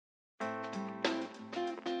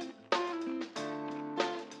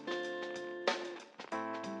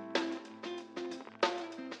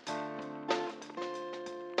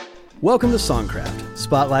Welcome to Songcraft,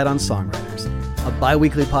 Spotlight on Songwriters, a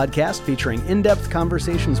bi-weekly podcast featuring in-depth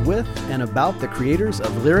conversations with and about the creators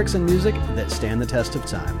of lyrics and music that stand the test of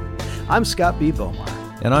time. I'm Scott B. Bomar.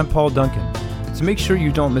 And I'm Paul Duncan. To make sure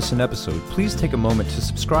you don't miss an episode, please take a moment to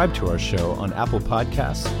subscribe to our show on Apple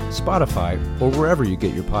Podcasts, Spotify, or wherever you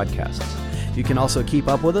get your podcasts. You can also keep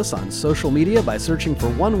up with us on social media by searching for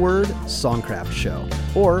one word, Songcraft Show,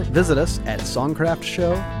 or visit us at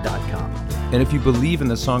songcraftshow.com. And if you believe in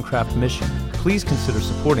the Songcraft mission, please consider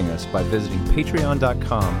supporting us by visiting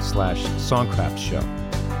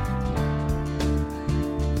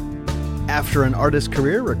patreon.com/songcraftshow. After an artist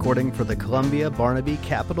career recording for the Columbia, Barnaby,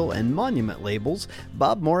 Capitol, and Monument labels,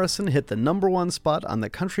 Bob Morrison hit the #1 spot on the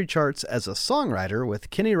country charts as a songwriter with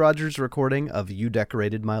Kenny Rogers' recording of You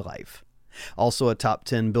Decorated My Life. Also a top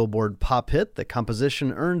 10 Billboard pop hit, the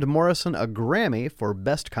composition earned Morrison a Grammy for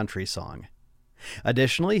Best Country Song.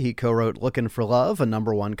 Additionally, he co-wrote Lookin' for Love, a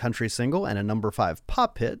 #1 country single and a #5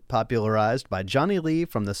 pop hit popularized by Johnny Lee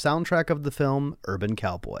from the soundtrack of the film Urban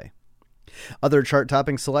Cowboy. Other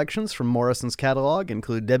chart-topping selections from Morrison's catalog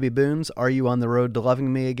include Debbie Boone's Are You on the Road to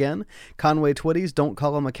Loving Me Again, Conway Twitty's Don't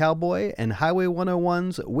Call Him a Cowboy, and Highway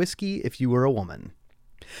 101's Whiskey If You Were a Woman.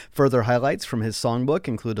 Further highlights from his songbook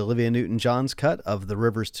include Olivia Newton-John's cut of The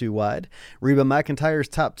River's Too Wide, Reba McEntire's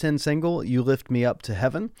top 10 single You Lift Me Up to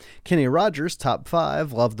Heaven, Kenny Rogers' top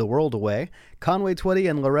 5 Love the World Away, Conway Twitty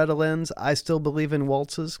and Loretta Lynn's I Still Believe in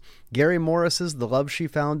Waltzes, Gary Morris's The Love She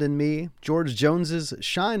Found in Me, George Jones's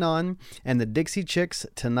Shine On, and the Dixie Chicks'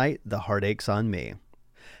 Tonight the Heartache's on Me.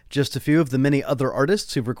 Just a few of the many other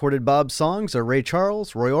artists who've recorded Bob's songs are Ray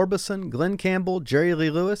Charles, Roy Orbison, Glenn Campbell, Jerry Lee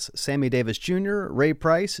Lewis, Sammy Davis Jr., Ray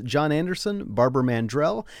Price, John Anderson, Barbara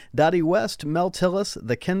Mandrell, Dottie West, Mel Tillis,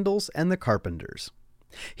 The Kendalls, and The Carpenters.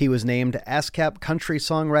 He was named ASCAP Country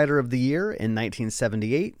Songwriter of the Year in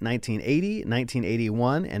 1978, 1980,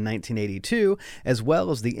 1981, and 1982, as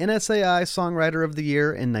well as the NSAI Songwriter of the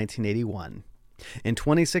Year in 1981. In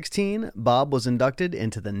 2016, Bob was inducted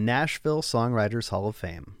into the Nashville Songwriters Hall of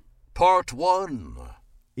Fame. Part 1.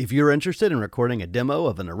 If you're interested in recording a demo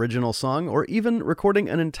of an original song or even recording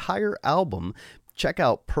an entire album, check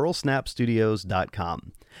out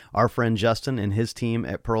pearlsnapstudios.com. Our friend Justin and his team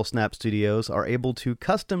at Pearl Snap Studios are able to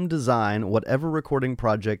custom design whatever recording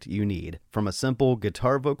project you need, from a simple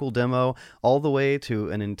guitar vocal demo all the way to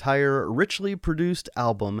an entire richly produced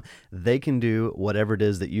album. They can do whatever it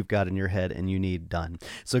is that you've got in your head and you need done.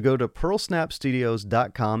 So go to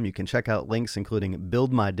pearlsnapstudios.com. You can check out links including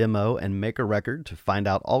Build My Demo and Make a Record to find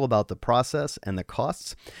out all about the process and the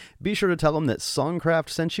costs. Be sure to tell them that Songcraft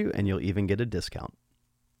sent you and you'll even get a discount.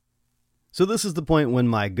 So this is the point when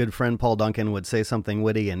my good friend Paul Duncan would say something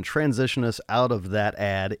witty and transition us out of that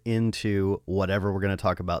ad into whatever we're going to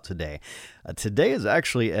talk about today. Today is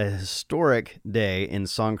actually a historic day in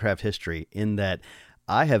Songcraft history in that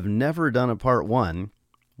I have never done a part 1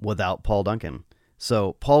 without Paul Duncan.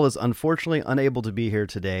 So Paul is unfortunately unable to be here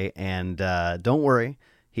today, and don't worry,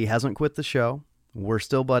 he hasn't quit the show. We're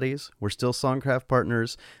still buddies. We're still Songcraft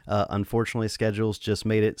partners. Unfortunately, schedules just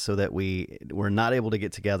made it so that we're not able to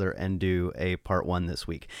get together and do a part 1 this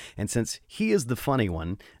week. And since he is the funny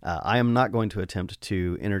one, I am not going to attempt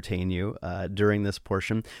to entertain you during this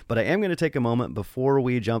portion, but I am going to take a moment before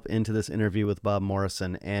we jump into this interview with Bob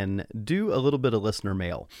Morrison and do a little bit of listener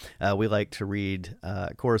mail. We like to read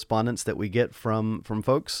correspondence that we get from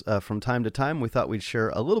folks from time to time. We thought we'd share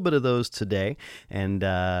a little bit of those today, and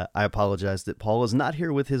I apologize that Paul is not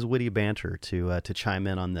here with his witty banter to chime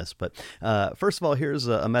in on this. But first of all, here's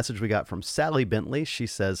a message we got from Sally Bentley. She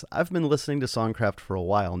says, I've been listening to Songcraft for a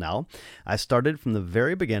while now. I started from the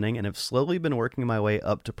very beginning and have slowly been working my way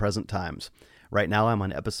up to present times. Right now, I'm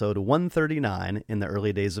on episode 139 in the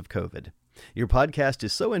early days of COVID. Your podcast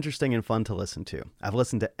is so interesting and fun to listen to. I've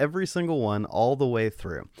listened to every single one all the way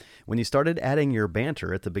through. When you started adding your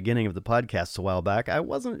banter at the beginning of the podcast a while back, I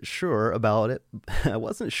wasn't sure about it,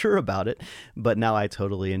 but now I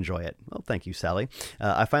totally enjoy it. Well, thank you, Sally.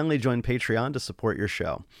 I finally joined Patreon to support your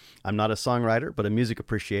show. I'm not a songwriter, but a music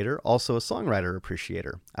appreciator, also a songwriter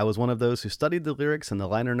appreciator. I was one of those who studied the lyrics and the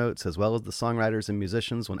liner notes, as well as the songwriters and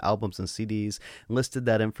musicians when albums and CDs listed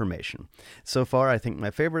that information. So far, I think my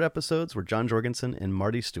favorite episodes were John Jorgensen and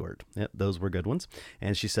Marty Stewart. Yep, those were good ones.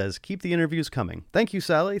 And she says, keep the interviews coming. Thank you,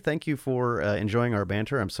 Sally. Thank you for enjoying our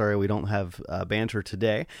banter. I'm sorry we don't have banter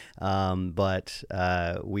today, but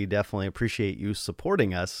we definitely appreciate you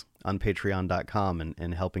supporting us on patreon.com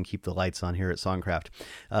and helping keep the lights on here at Songcraft.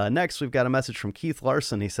 Next, we've got a message from Keith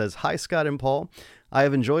Larson. He says, "Hi, Scott and Paul. I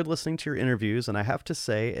have enjoyed listening to your interviews, and I have to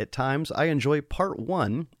say, at times, I enjoy part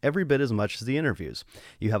one every bit as much as the interviews.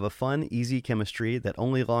 You have a fun, easy chemistry that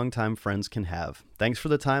only longtime friends can have. Thanks for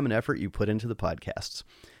the time and effort you put into the podcasts."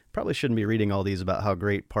 Probably shouldn't be reading all these about how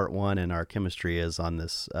great part one and our chemistry is on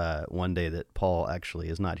this one day that Paul actually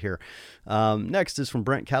is not here. Next is from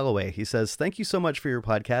Brent Calloway. He says, "Thank you so much for your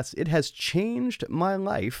podcast. It has changed my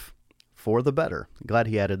life for the better." Glad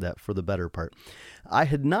he added that "for the better" part. "I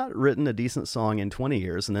had not written a decent song in 20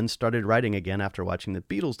 years and then started writing again after watching the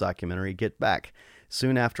Beatles documentary Get Back.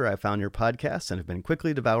 Soon after, I found your podcast and have been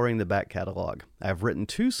quickly devouring the back catalog. I have written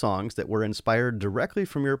 2 songs that were inspired directly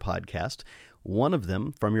from your podcast, one of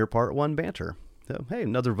them from your part one banter." So, hey,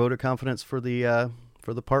 another vote of confidence for the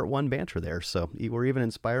part one banter there. So we're even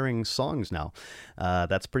inspiring songs now.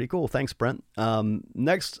 That's pretty cool. Thanks, Brent.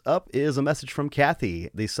 Next up is a message from Kathy.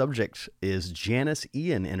 The subject is Janis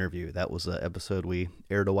Ian interview. That was an episode we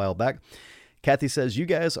aired a while back. Kathy says, "You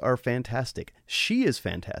guys are fantastic. She is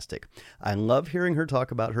fantastic. I love hearing her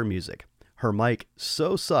talk about her music. Her mic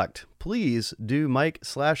so sucked. Please do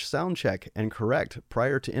mic/sound check and correct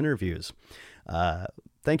prior to interviews."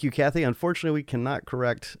 Thank you, Kathy. Unfortunately, we cannot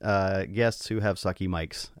correct guests who have sucky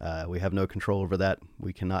mics. We have no control over that.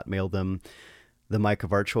 We cannot mail them the mic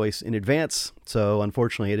of our choice in advance. So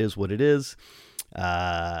unfortunately, it is what it is.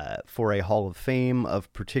 For a Hall of Fame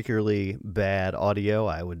of particularly bad audio,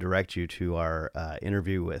 I would direct you to our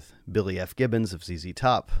interview with Billy F. Gibbons of ZZ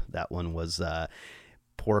Top. That one was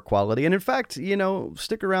poor quality. And in fact,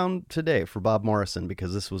 stick around today for Bob Morrison,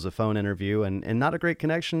 because this was a phone interview and not a great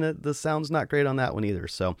connection. The sound's not great on that one either.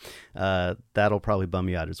 So that'll probably bum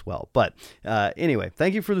you out as well. But anyway,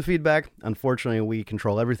 thank you for the feedback. Unfortunately, we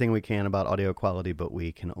control everything we can about audio quality, but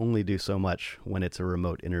we can only do so much when it's a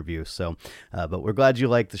remote interview. So, but we're glad you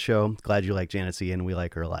like the show. Glad you like Janis Ian. We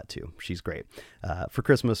like her a lot too. She's great. For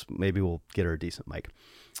Christmas, maybe we'll get her a decent mic.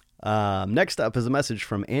 Next up is a message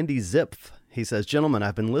from Andy Zipf. He says, "Gentlemen,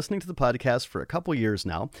 I've been listening to the podcast for a couple years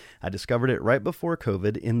now. I discovered it right before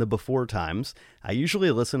COVID in the before times. I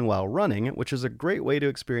usually listen while running, which is a great way to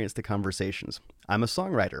experience the conversations. I'm a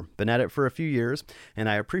songwriter, been at it for a few years, and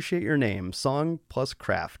I appreciate your name, Song Plus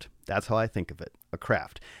Craft. That's how I think of it, a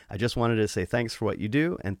craft. I just wanted to say thanks for what you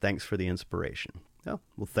do, and thanks for the inspiration." Oh,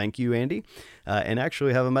 well, thank you, Andy. And actually,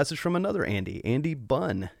 we have a message from another Andy, Andy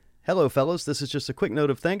Bunn. "Hello, fellows. This is just a quick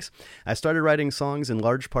note of thanks. I started writing songs in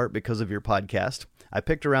large part because of your podcast. I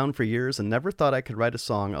picked around for years and never thought I could write a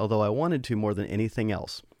song, although I wanted to more than anything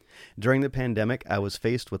else. During the pandemic, I was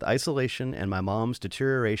faced with isolation and my mom's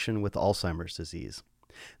deterioration with Alzheimer's disease.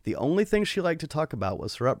 The only thing she liked to talk about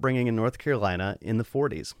was her upbringing in North Carolina in the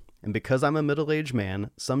 40s. And because I'm a middle-aged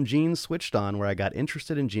man, some genes switched on where I got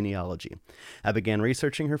interested in genealogy. I began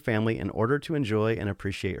researching her family in order to enjoy and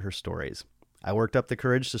appreciate her stories. I worked up the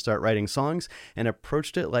courage to start writing songs and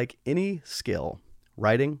approached it like any skill: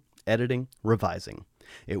 writing, editing, revising.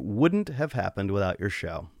 It wouldn't have happened without your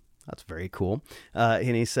show." That's very cool.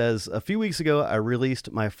 And he says, "A few weeks ago, I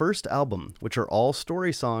released my first album, which are all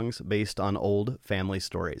story songs based on old family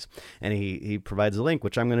stories." And he provides a link,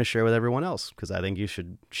 which I'm going to share with everyone else, because I think you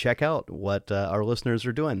should check out what our listeners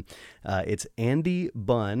are doing. It's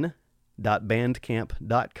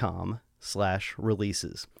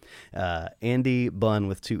andybunn.bandcamp.com/releases. Andy Bunn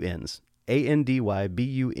with 2 N's.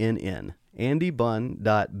 ANDYBUNN.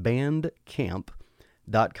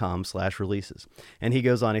 andybunn.bandcamp.com/releases. And he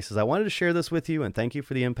goes on, he says, "I wanted to share this with you and thank you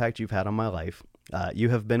for the impact you've had on my life. You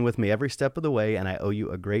have been with me every step of the way, and I owe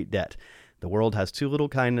you a great debt. The world has too little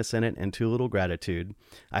kindness in it and too little gratitude.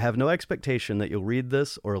 I have no expectation that you'll read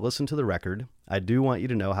this or listen to the record. I do want you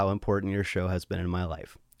to know how important your show has been in my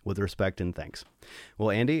life. With respect and thanks." Well,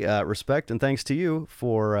 Andy, respect and thanks to you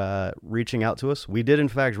for reaching out to us. We did, in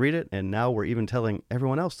fact, read it, and now we're even telling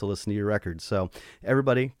everyone else to listen to your record. So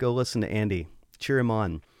everybody, go listen to Andy. Cheer him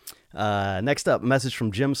on. Next up, a message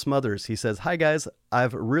from Jim Smothers. He says, "Hi, guys.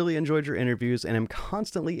 I've really enjoyed your interviews and am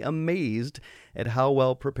constantly amazed at how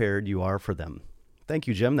well prepared you are for them." Thank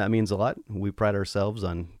you, Jim. That means a lot. We pride ourselves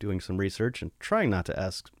on doing some research and trying not to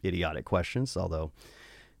ask idiotic questions, although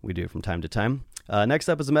we do from time to time. Next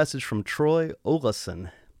up is a message from Troy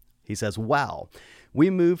Olason. He says, "Wow, we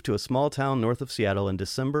moved to a small town north of Seattle in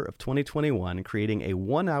December of 2021, creating a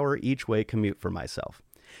 1-hour each way commute for myself.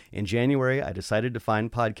 In January, I decided to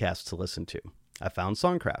find podcasts to listen to. I found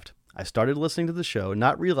Songcraft. I started listening to the show,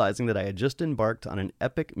 not realizing that I had just embarked on an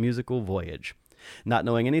epic musical voyage. Not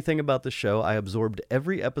knowing anything about the show, I absorbed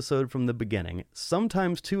every episode from the beginning,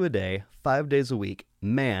 sometimes 2 a day, 5 days a week.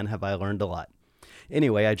 Man, have I learned a lot.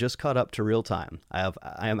 Anyway, I just caught up to real time. I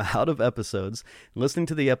am out of episodes. Listening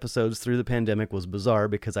to the episodes through the pandemic was bizarre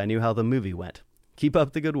because I knew how the movie went. Keep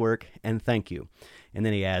up the good work, and thank you. And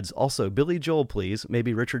then he adds, also, Billy Joel, please.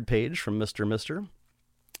 Maybe Richard Page from Mr. Mister.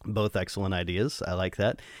 Both excellent ideas. I like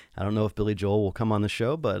that. I don't know if Billy Joel will come on the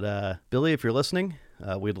show, but Billy, if you're listening,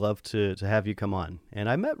 we'd love to have you come on. And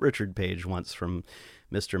I met Richard Page once from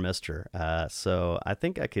Mr. Mister, so I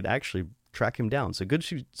think I could actually track him down. So good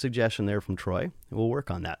suggestion there from Troy. We'll work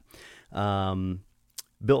on that.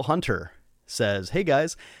 Bill Hunter says, hey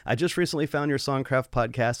guys, I just recently found your Songcraft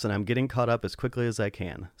podcast and I'm getting caught up as quickly as I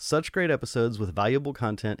can. Such great episodes with valuable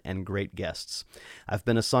content and great guests. I've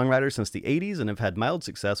been a songwriter since the 80s and have had mild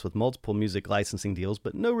success with multiple music licensing deals,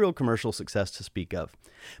 but no real commercial success to speak of.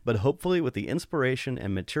 But hopefully with the inspiration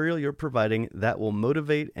and material you're providing, that will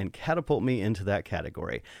motivate and catapult me into that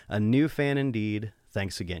category. A new fan indeed.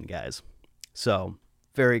 Thanks again, guys. So,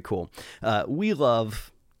 very cool. We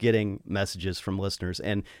love getting messages from listeners,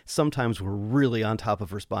 and sometimes we're really on top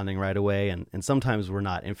of responding right away, and sometimes we're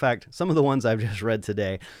not. In fact, some of the ones I've just read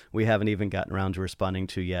today, we haven't even gotten around to responding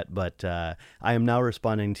to yet, but I am now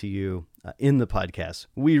responding to you in the podcast.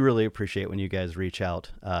 We really appreciate when you guys reach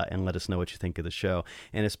out and let us know what you think of the show,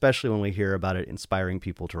 and especially when we hear about it inspiring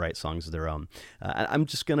people to write songs of their own. I'm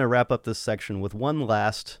just going to wrap up this section with one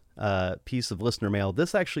last piece of listener mail.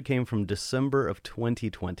 This actually came from December of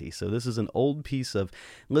 2020. So this is an old piece of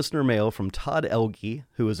listener mail from Todd Elge,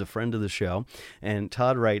 who is a friend of the show. And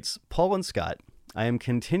Todd writes, Paul and Scott, I am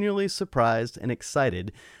continually surprised and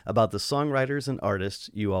excited about the songwriters and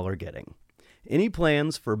artists you all are getting. Any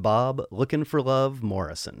plans for Bob Looking for Love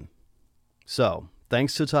Morrison? So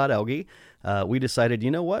thanks to Todd Elge, we decided,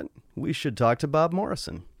 you know what? We should talk to Bob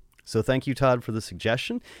Morrison. So thank you, Todd, for the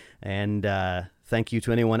suggestion. And thank you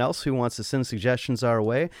to anyone else who wants to send suggestions our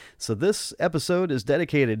way. So this episode is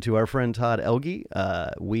dedicated to our friend Todd Elge.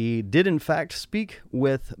 We did, in fact, speak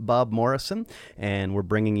with Bob Morrison, and we're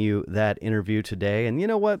bringing you that interview today. And you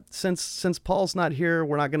know what? Since Paul's not here,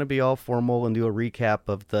 we're not going to be all formal and do a recap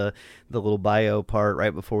of the little bio part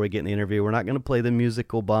right before we get in the interview. We're not going to play the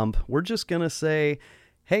musical bump. We're just going to say,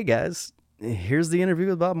 hey, guys, here's the interview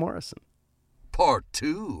with Bob Morrison. Part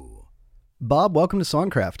 2. Bob, welcome to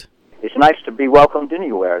Songcraft. It's nice to be welcomed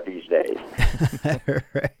anywhere these days.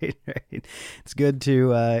 right. It's good to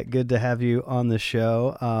have you on the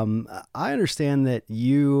show. I understand that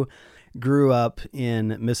you grew up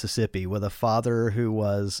in Mississippi with a father who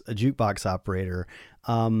was a jukebox operator.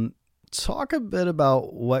 Talk a bit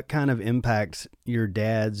about what kind of impact your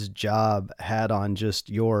dad's job had on just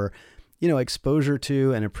your, exposure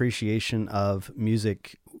to and appreciation of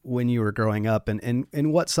music when you were growing up,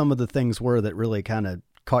 and what some of the things were that really kind of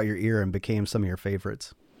caught your ear and became some of your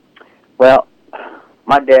favorites. Well,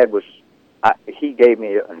 my dad he gave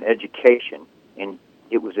me an education, and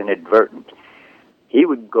it was inadvertent. He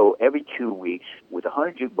would go every 2 weeks with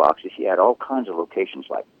 100 jukeboxes. He had all kinds of locations,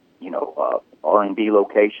 like, R&B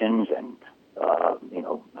locations and,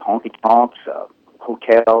 honky-tonks,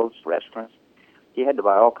 hotels, restaurants. He had to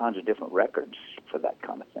buy all kinds of different records for that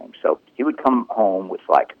kind of thing. So he would come home with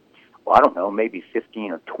maybe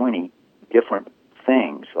 15 or 20 different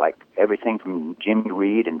things, like everything from Jimmy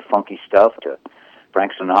Reed and funky stuff to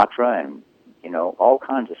Frank Sinatra and, all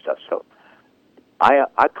kinds of stuff. So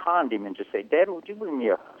I conned him into say, Dad, would you bring me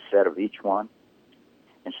a set of each one?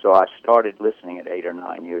 And so I started listening at 8 or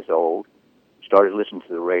 9 years old, started listening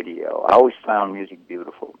to the radio. I always found music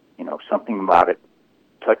beautiful. Something about it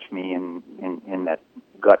touched me in that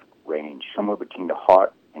gut range, somewhere between the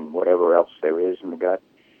heart and whatever else there is in the gut.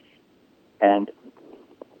 And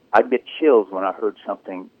I'd get chills when I heard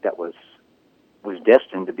something that was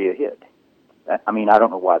destined to be a hit. I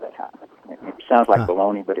don't know why that happened. It sounds like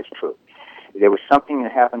baloney, but it's true. There was something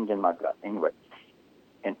that happened in my gut. Anyway,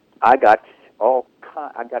 and I got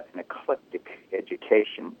an eclectic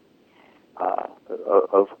education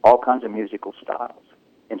of all kinds of musical styles,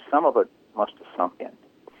 and some of it must have sunk in.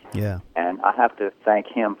 Yeah. And I have to thank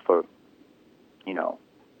him for,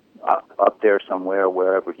 up there somewhere,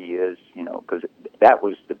 wherever he is, because that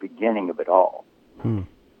was the beginning of it all.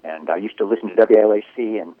 And I used to listen to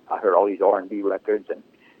WLAC, and I heard all these R&B records,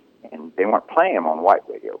 and they weren't playing them on white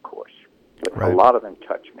radio, of course. But right. A lot of them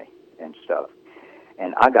touched me and stuff.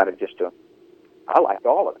 And I got I liked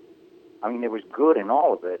all of it. There was good in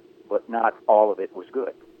all of it, but not all of it was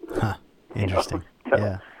good. Huh. Interesting. So,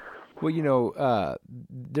 yeah. Well,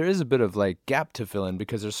 there is a bit of like gap to fill in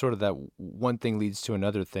because there's sort of that one thing leads to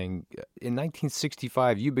another thing. In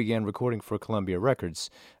 1965, you began recording for Columbia Records,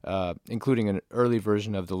 including an early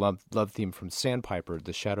version of the love theme from Sandpiper,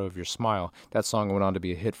 The Shadow of Your Smile. That song went on to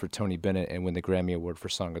be a hit for Tony Bennett and win the Grammy Award for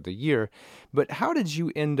Song of the Year. But how did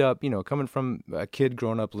you end up, coming from a kid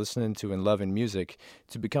growing up listening to and loving music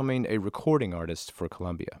to becoming a recording artist for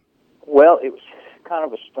Columbia? Well, it was kind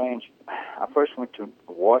of a strange. I first went to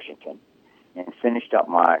Washington and finished up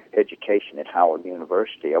my education at Howard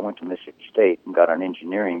University. I went to Mississippi State and got an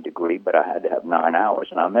engineering degree, but I had to have 9 hours.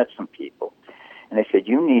 And I met some people, and they said,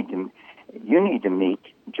 "You need to meet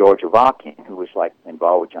George Avakian, who was like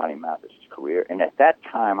involved with Johnny Mathis's career." And at that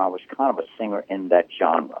time, I was kind of a singer in that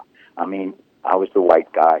genre. I mean, I was the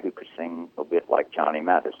white guy who could sing a bit like Johnny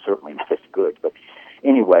Mathis, certainly not as good, but.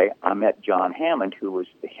 Anyway, I met John Hammond, who was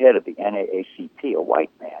the head of the NAACP, a white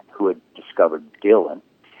man who had discovered Dylan.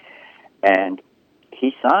 And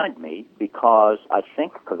he signed me because I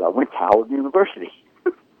went to Howard University.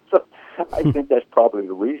 So I think that's probably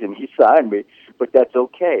the reason he signed me, but that's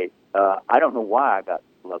okay. I don't know why I got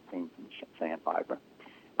Love Theme from Sandpiper.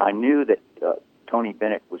 I knew that Tony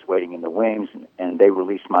Bennett was waiting in the wings, and they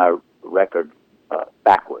released my record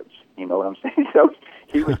backwards. You know what I'm saying? So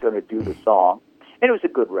he was going to do the song. And it was a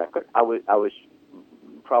good record. I was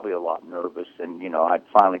probably a lot nervous, and I'd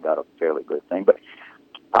finally got a fairly good thing. But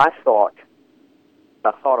I thought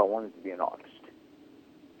I wanted to be an artist,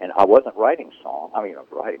 and I wasn't writing songs. I mean, I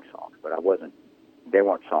was writing songs, but they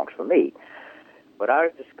weren't songs for me. But I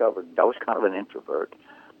discovered I was kind of an introvert,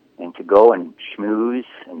 and to go and schmooze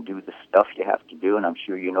and do the stuff you have to do, and I'm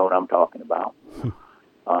sure you know what I'm talking about.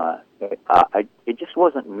 It just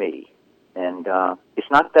wasn't me. And it's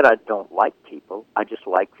not that I don't like people; I just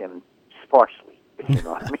like them sparsely. You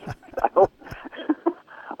know what I mean?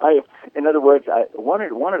 In other words, one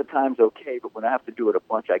at a time's okay, but when I have to do it a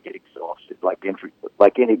bunch, I get exhausted, like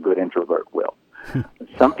any good introvert will.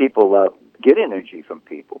 Some people get energy from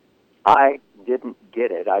people. I didn't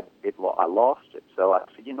get it. I lost it. So I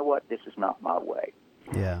said, you know what? This is not my way.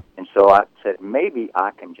 Yeah. And so I said, maybe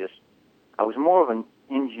I can just. I was more of an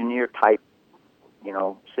engineer type.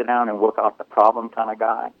 Sit down and work out the problem kind of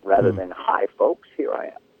guy, rather than, hi, folks, here I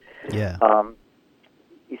am. Yeah.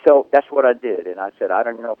 So that's what I did, and I said, I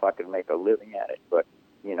don't know if I could make a living at it, but,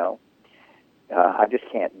 I just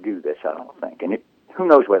can't do this, I don't think. And who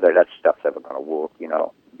knows whether that stuff's ever going to work,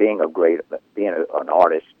 Being an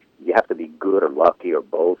artist, you have to be good or lucky or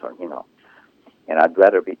both, and I'd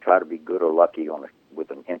rather try to be good or lucky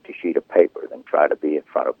with an empty sheet of paper than try to be in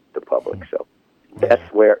front of the public. So that's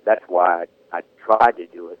why I tried to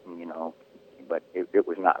do it, but it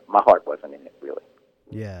was not. My heart wasn't in it, really.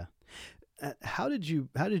 Yeah. How did you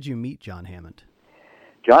meet John Hammond?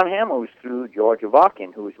 John Hammond was through George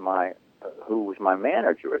Avakian, who was my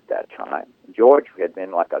manager at that time. George had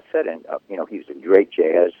been, like I said, he was a great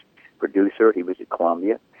jazz producer. He was at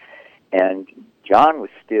Columbia, and John was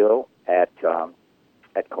still at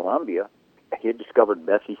Columbia. He had discovered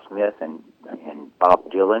Bessie Smith and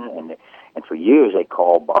Bob Dylan, and for years they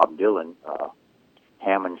called Bob Dylan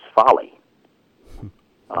Hammond's Folly.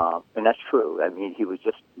 And that's true. I mean,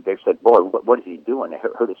 they said, boy, what is he doing? They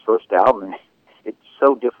heard his first album, and it's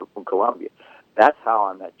so different from Columbia. That's how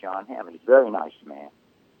I met John Hammond. He's a very nice man.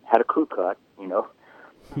 Had a crew cut,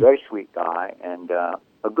 very sweet guy, and a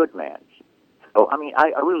good man. So, I mean,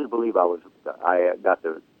 I really believe I got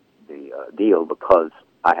the deal because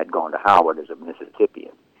I had gone to Howard as a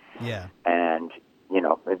Mississippian. Yeah. And,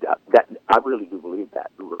 that I really do believe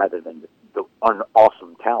that, rather than the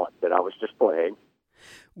awesome talent that I was displaying.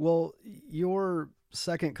 Well, your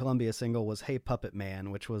second Columbia single was Hey Puppet Man,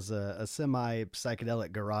 which was a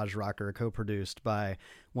semi-psychedelic garage rocker co-produced by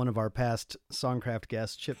one of our past Songcraft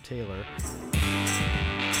guests, Chip Taylor.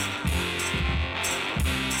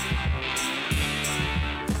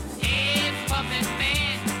 Hey, puppet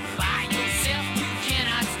man, by yourself you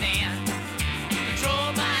cannot stand.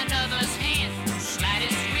 Controlled by another's hand,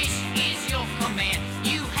 slightest wish is your command.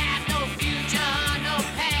 You have no future, no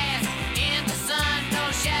past. In the sun, no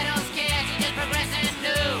shadows cast. You just progressing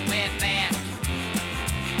nowhere fast.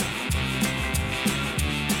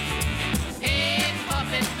 Hey,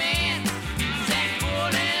 puppet man, who's that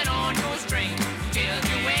pulling on your string? Tells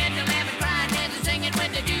you when to laugh and cry, and to sing it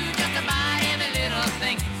when to do just about every little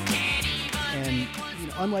thing. Can't even take one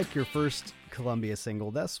small Unlike your first Columbia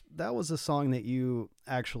single, that was a song that you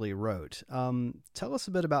actually wrote. Tell us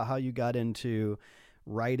a bit about how you got into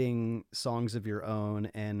writing songs of your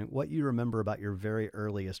own and what you remember about your very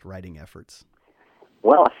earliest writing efforts.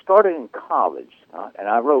 Well, I started in college, and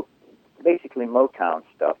I wrote basically Motown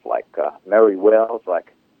stuff like Mary Wells,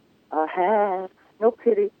 like I have no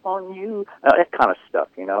pity on you. That kind of stuff,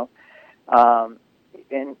 you know.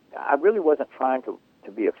 And I really wasn't trying to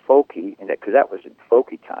be a folkie, because that was a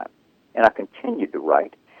folkie time. And I continued to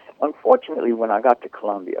write. Unfortunately, when I got to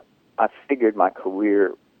Columbia, I figured my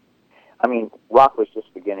career, I mean, rock was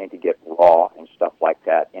just beginning to get raw and stuff like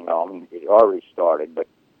that, you know. I mean, it already started, but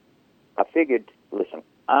I figured, listen,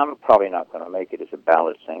 I'm probably not going to make it as a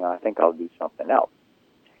ballad singer. I think I'll do something else.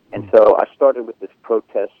 And so I started with this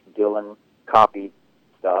protest Dylan copy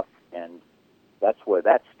stuff, and that's where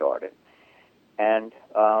that started. And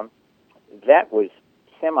that was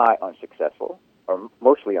semi-unsuccessful, or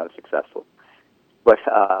mostly unsuccessful. But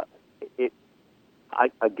I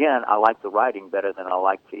like the writing better than I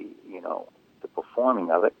like the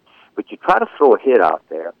performing of it. But you try to throw a hit out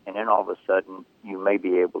there, and then all of a sudden you may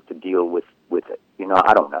be able to deal with it. You know,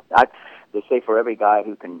 I don't know. They say for every guy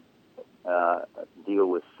who can deal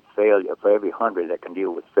with failure, for every 100 that can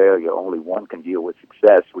deal with failure, only one can deal with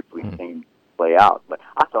success, which we've seen play out. But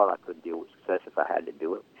I thought I could deal with success if I had to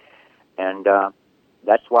do it. And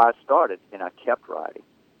that's why I started, and I kept writing.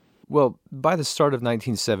 Well, by the start of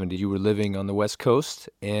 1970, you were living on the West Coast,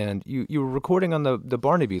 and you were recording on the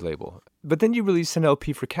Barnaby label. But then you released an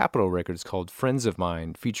LP for Capitol Records called Friends of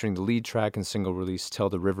Mine, featuring the lead track and single release, Tell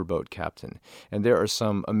the Riverboat Captain. And there are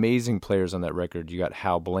some amazing players on that record. You got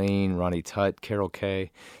Hal Blaine, Ronnie Tutt, Carol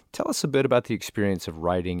Kaye. Tell us a bit about the experience of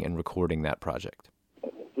writing and recording that project.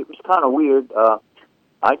 It was kind of weird.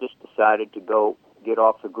 I just decided to get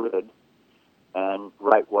off the grid and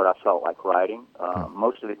write what I felt like writing.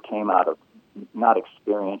 Most of it came out of not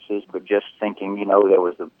experiences, but just thinking. You know, there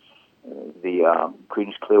was the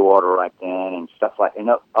Creedence Clearwater right then and stuff like. You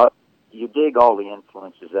know, you dig all the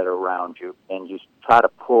influences that are around you, and you try to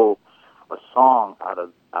pull a song out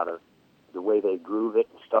of the way they groove it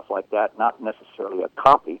and stuff like that. Not necessarily a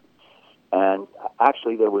copy. And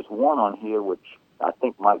actually, there was one on here which I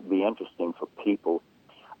think might be interesting for people.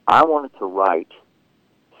 I was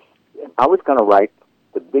going to write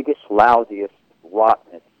the biggest, lousiest,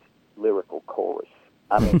 rottenest lyrical chorus.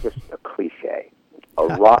 I mean, just a cliche, a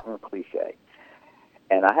rotten cliche.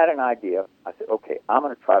 And I had an idea. I said, okay, I'm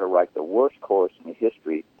going to try to write the worst chorus in the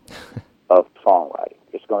history of songwriting.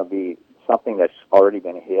 It's going to be something that's already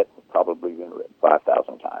been a hit, probably been written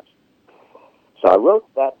 5,000 times. So I wrote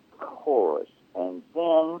that chorus, and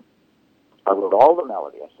then I wrote all the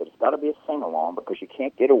melody. I said, it's got to be a sing-along because you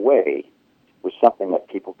can't get away with something that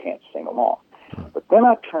people can't sing along. But then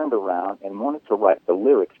I turned around and wanted to write the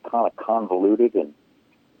lyrics kind of convoluted and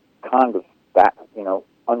kind of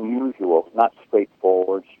unusual, not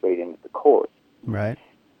straightforward, straight into the chorus. Right.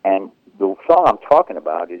 And the song I'm talking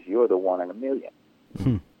about is You're the One in a Million.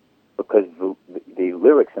 Because the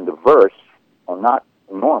lyrics in the verse are not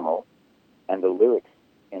normal, and the lyrics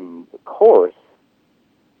in the chorus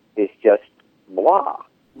is just blah.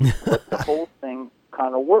 But the whole thing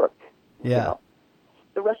kind of worked. Yeah. You know?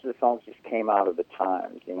 The rest of the songs just came out of the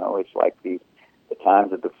times. You know, it's like the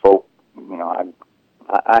times of the folk. You know,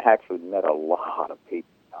 I actually met a lot of people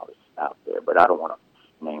out there, but I don't want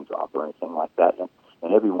to name drop or anything like that.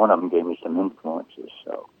 And every one of them gave me some influences.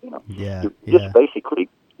 So, you know, just basically,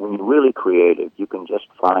 when you're really creative, you can just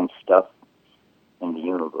find stuff in the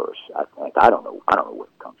universe. I think I don't know where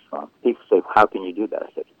it comes from. People say, "How can you do that?" I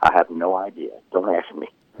said, "I have no idea. Don't ask me."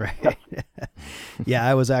 Right. Yeah,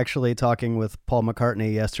 I was actually talking with Paul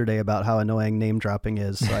McCartney yesterday about how annoying name dropping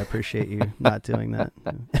is, so I appreciate you not doing that.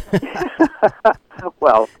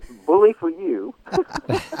 Well, bully for you.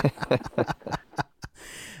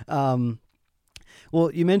 Well,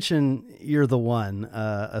 you mentioned You're the One,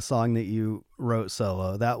 a song that you wrote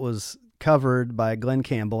solo. That was covered by Glenn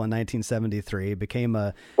Campbell in 1973. Became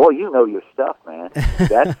a... Well, you know your stuff, man.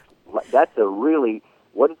 That's a really...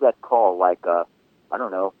 What is that called? Like I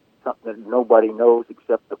don't know, something that nobody knows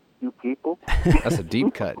except a few people. That's a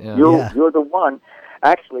deep cut. Yeah. You're the One.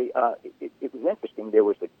 Actually, it was interesting. There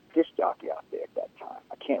was a disc jockey out there at that time.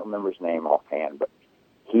 I can't remember his name offhand, but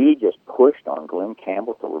he just pushed on Glenn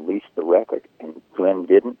Campbell to release the record, and Glenn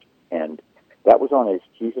didn't. And that was on his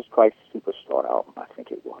Jesus Christ Superstar album, I think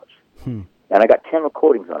it was. And I got 10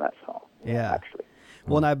 recordings on that song. Yeah. Actually.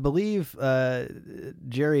 Well, and I believe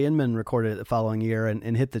Jerry Inman recorded it the following year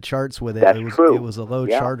and hit the charts with it. That's true. It was a low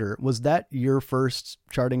charter. Was that your first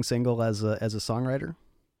charting single as a songwriter?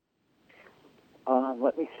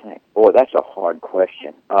 Let me think. Boy, that's a hard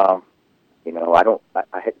question. You know, I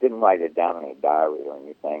didn't write it down in a diary or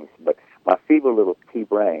anything, but my feeble little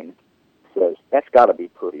pea-brain says that's got to be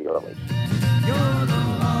pretty early. You're the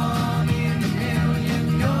one in a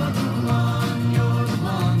million. You're the one. You're the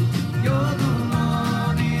one. You're the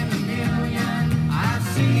one in a million. I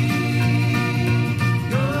see.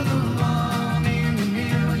 You're the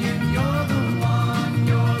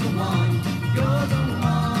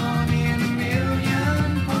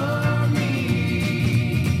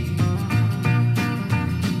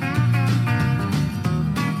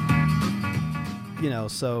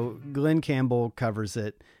so Glenn Campbell covers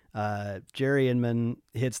it. Jerry Inman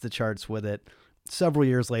hits the charts with it. Several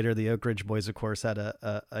years later, the Oak Ridge Boys, of course, had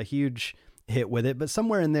a huge hit with it. But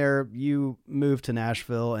somewhere in there, you moved to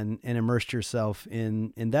Nashville and immersed yourself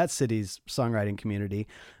in that city's songwriting community.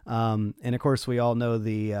 And of course, we all know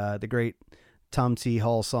the great Tom T.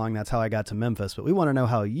 Hall song, "That's How I Got to Memphis." But we want to know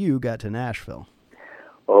how you got to Nashville.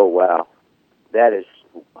 Oh, wow. That is,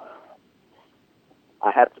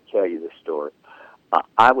 I have to tell you this story.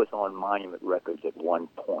 I was on Monument Records at one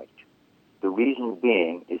point. The reason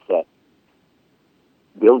being is that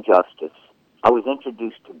Bill Justice, I was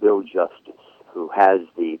introduced to Bill Justice, who has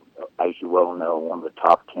the, as you well know, one of the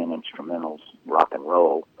top 10 instrumentals, rock and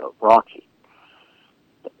roll, Raunchy.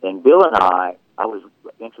 And Bill and I was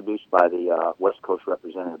introduced by the West Coast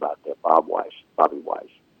representative out there, Bobby Weiss.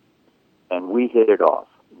 And we hit it off.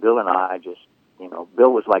 Bill and I just,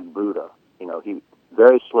 Bill was like Buddha. He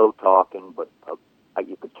very slow talking, but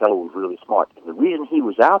you could tell he was really smart. And the reason he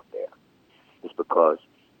was out there is because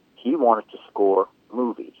he wanted to score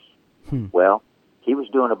movies. Well, he was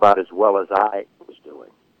doing about as well as I was doing.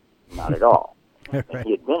 Not at all. Right. And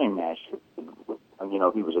he had been in Nashville.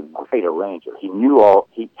 He was a great arranger.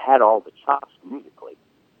 He had all the chops musically,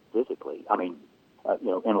 physically.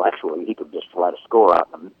 Intellectually, he could just write a score out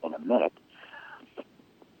in a minute.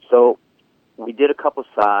 So we did a couple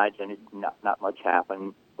sides, and not much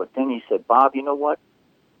happened. But then he said, "Bob, you know what?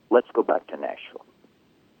 Let's go back to Nashville."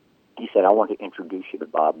 He said, "I want to introduce you to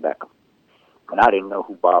Bob Beckham." And I didn't know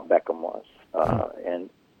who Bob Beckham was. And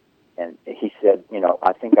he said,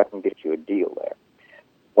 "I think I can get you a deal there."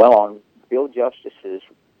 Well, on Bill Justice's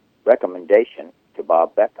recommendation to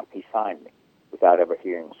Bob Beckham, he signed me without ever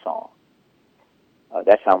hearing the song.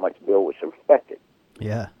 That's how much Bill was respected.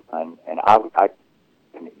 Yeah. And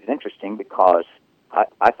it was interesting because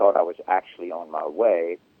I thought I was actually on my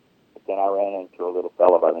way, but then I ran into a little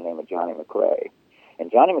fellow by the name of Johnny McRae. And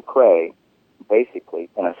Johnny McRae, basically,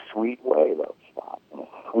 in a sweet way,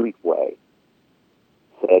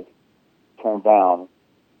 turned down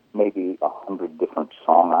maybe 100 different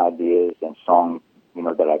song ideas and song,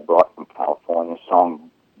 that I brought from California, song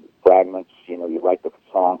fragments. You write the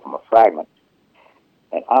song from a fragment.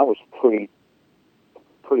 And I was pretty,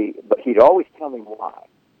 but he'd always tell me why.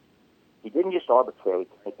 He didn't just arbitrarily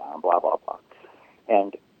turn it down, blah, blah, blah.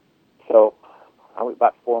 And so I was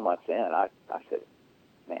about 4 months in, I said,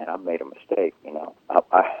 "Man, I made a mistake,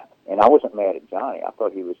 And I wasn't mad at Johnny. I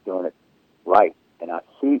thought he was doing it right. And I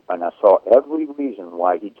saw every reason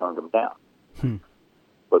why he turned him down.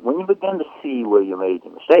 But when you begin to see where you made the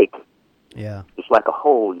mistake, it's like a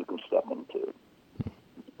hole you can step into.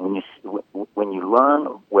 When you learn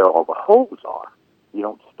where all the holes are, you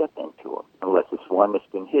don't step into them unless it's one that's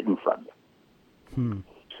been hidden from you.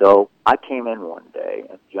 So I came in one day,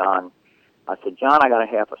 and I said, "John, I got a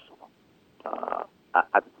half a song.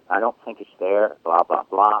 I don't think it's there, blah, blah,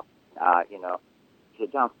 blah."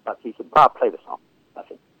 He said, "Bob, play the song." I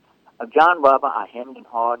said, "John, Bubba," I hemmed and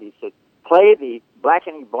hawed. He said, "Play the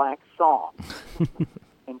Blackity Black song."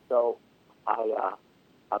 And so I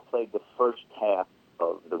played the first half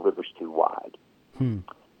of The River's Too Wide.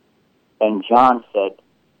 And John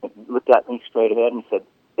looked at me straight ahead and said,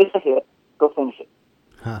 "It's a hit. Go finish it."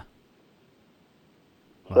 Huh.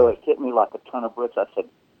 So it hit me like a ton of bricks. I said,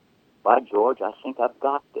 "By George, I think I've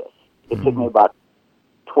got this." It took me about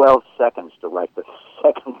 12 seconds to write the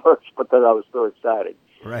second verse because I was so excited.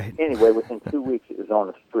 Right. Anyway, within 2 weeks, it was on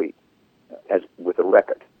the street with a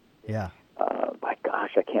record. Yeah. My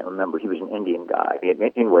gosh, I can't remember. He was an Indian guy.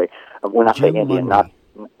 Anyway, when I say Indian,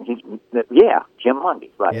 Jim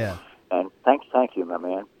Mundy, right? Yeah. And thank you, my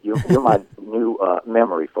man. You're my new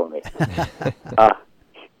memory for me.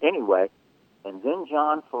 Anyway, and then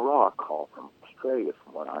John Farrar called from Australia,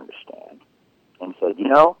 from what I understand, and said,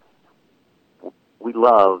 "We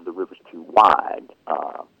love The River's Too Wide,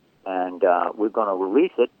 and we're going to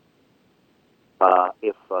release it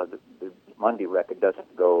if the Mundy record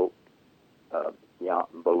doesn't go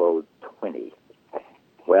below 20.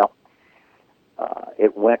 Well,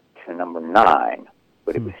 it went to number 9,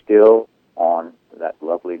 but it was still on that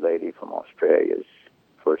lovely lady from Australia's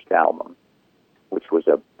first album, which was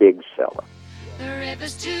a big seller. The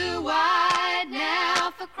river's too wide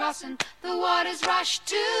now for crossing. The waters rush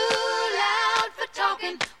too loud for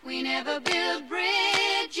talking. We never build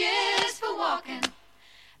bridges for walking.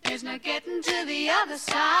 There's no getting to the other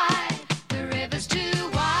side. The river's too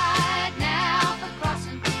wide now for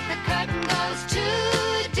crossing. The curtain goes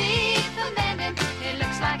too deep for mending. It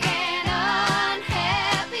looks like an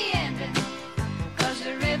unhappy ending, 'cause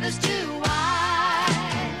the river's too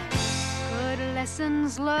wide. Good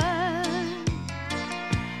lessons learned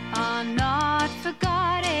are not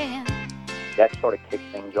forgotten. That sort of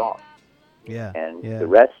kicked things off. Yeah. And yeah. the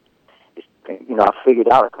rest is, I figured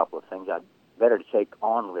out a couple of things. I'd better to take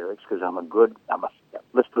on lyrics because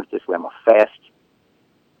let's put it this way, I'm a fast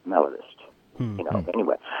melodist.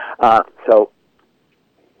 Anyway. So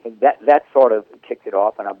that sort of kicked it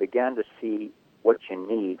off, and I began to see what you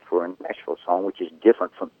need for a Nashville song, which is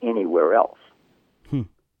different from anywhere else.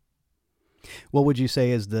 What would you say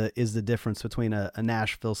is the difference between a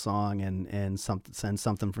Nashville song and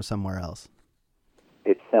something from somewhere else?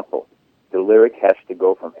 It's simple. The lyric has to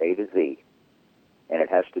go from A to Z, and it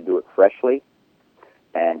has to do it freshly,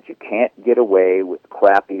 and you can't get away with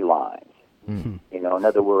crappy lines. Mm-hmm. In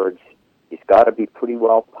other words, it's got to be pretty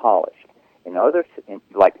well polished.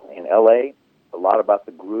 Like in L.A., a lot about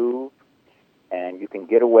the groove, and you can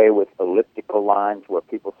get away with elliptical lines where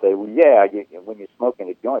people say, well, yeah, when you're smoking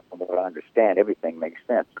a joint, from what I understand, everything makes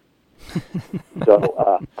sense.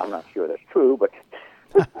 So I'm not sure that's true, but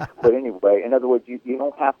anyway, in other words, you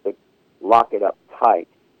don't have to lock it up tight.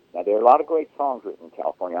 Now, there are a lot of great songs written in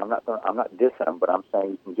California. I'm not dissing them, but I'm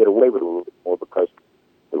saying you can get away with it a little bit more because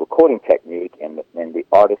the recording technique and the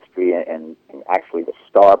artistry and actually the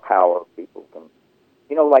star power of people can,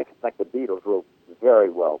 like the Beatles wrote very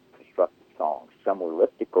well constructed songs. Some were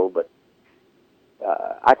elliptical, but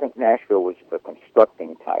I think Nashville was the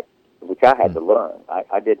constructing type, which I had to learn.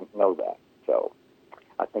 I didn't know that, so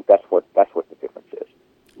I think that's what the difference is.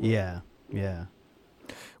 Yeah, yeah.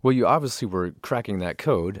 Well, you obviously were cracking that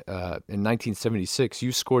code. In 1976,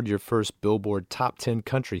 you scored your first Billboard Top 10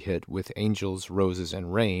 country hit with Angels, Roses,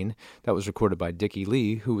 and Rain. That was recorded by Dickie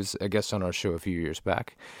Lee, who was a guest on our show a few years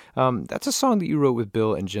back. That's a song that you wrote with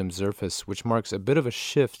Bill and Jim Zerfas, which marks a bit of a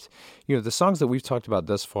shift. The songs that we've talked about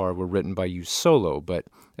thus far were written by you solo, but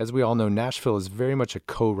as we all know, Nashville is very much a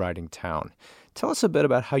co-writing town. Tell us a bit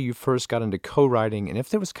about how you first got into co-writing and if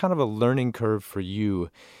there was kind of a learning curve for you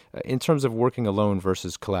in terms of working alone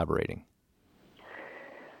versus collaborating.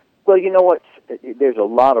 Well, you know what? There's a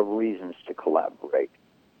lot of reasons to collaborate,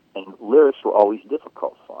 and lyrics were always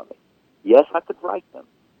difficult for me. Yes, I could write them,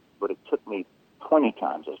 but it took me 20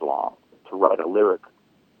 times as long to write a lyric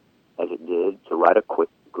as it did to write a quick,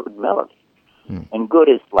 good melody. And good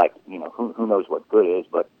is like, who knows what good is,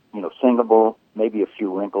 but, singable, maybe a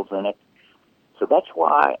few wrinkles in it. So that's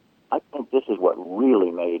why I think this is what really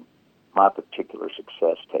made my particular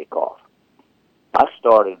success take off. I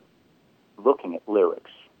started looking at lyrics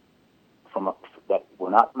that were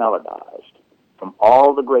not melodized from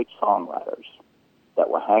all the great songwriters that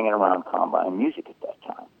were hanging around Combine Music at that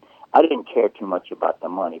time. I didn't care too much about the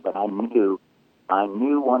money, but I knew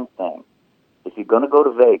one thing. If you're going to go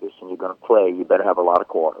to Vegas and you're going to play, you better have a lot of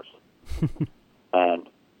quarters. And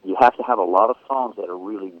you have to have a lot of songs that are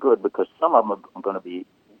really good because some of them are going to be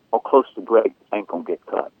close to great, ain't going to get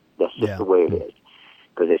cut. That's just the way it is.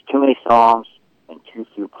 Because there's too many songs and too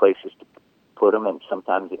few places to put them, and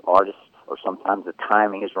sometimes the artist or sometimes the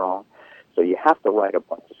timing is wrong. So you have to write a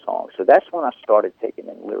bunch of songs. So that's when I started taking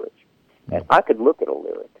in lyrics. And I could look at a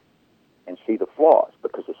lyric and see the flaws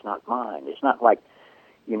because it's not mine. It's not like,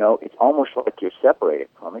 it's almost like you're separated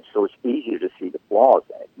from it, so it's easier to see the flaws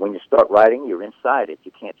in it. When you start writing, you're inside it.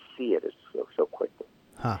 You can't see it so quickly.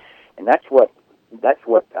 Huh. And that's what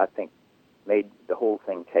I think made the whole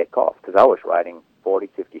thing take off, because I was writing 40,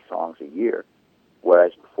 50 songs a year,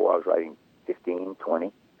 whereas before I was writing 15,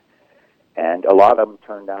 20. And a lot of them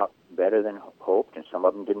turned out better than hoped, and some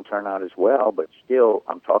of them didn't turn out as well, but still,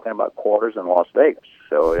 I'm talking about quarters in Las Vegas.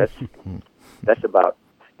 So that's about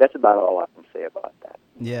all I can say about that.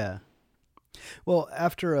 Yeah. Well,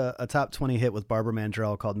 after a top 20 hit with Barbara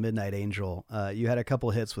Mandrell called Midnight Angel, you had a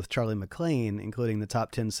couple hits with Charlie McClain, including the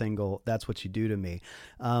top 10 single, That's What You Do to Me.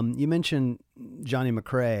 You mentioned Johnny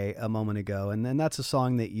McRae a moment ago, and then that's a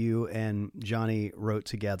song that you and Johnny wrote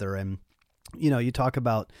together. And, you talk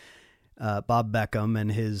about Bob Beckham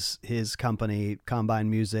and his company,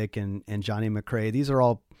 Combine Music, and Johnny McRae. These are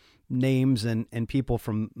all names and people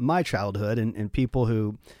from my childhood, and people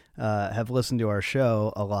who have listened to our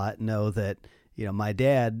show a lot know that my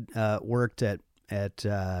dad worked at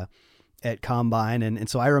Combine, and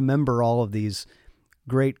so I remember all of these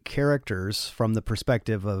great characters from the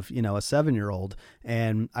perspective of a 7-year-old,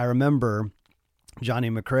 and I remember Johnny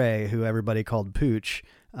McRae, who everybody called Pooch,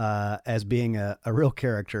 as being a real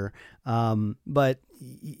character. But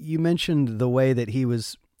you mentioned the way that he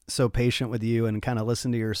was so patient with you and kind of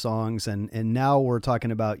listened to your songs, and now we're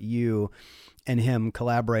talking about you and him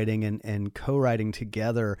collaborating and co-writing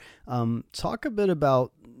together. Talk a bit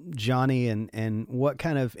about Johnny and what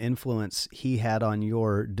kind of influence he had on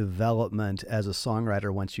your development as a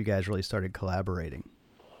songwriter once you guys really started collaborating.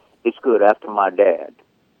 It's good. After my dad,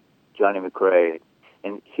 Johnny McRae,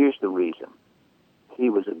 and here's the reason. He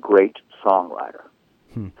was a great songwriter.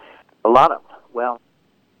 A lot of,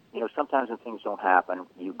 sometimes when things don't happen,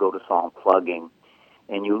 you go to song plugging,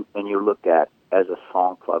 and you look at as a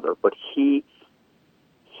song plugger. But he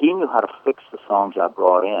knew how to fix the songs I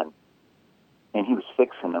brought in, and he was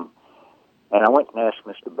fixing them. And I went and asked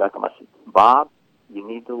Mr. Beckham, I said, Bob, you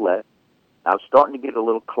need to I was starting to get a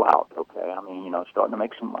little clout, okay? I mean, starting to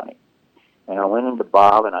make some money. And I went into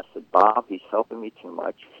Bob, and I said, Bob, he's helping me too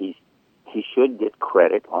much. He should get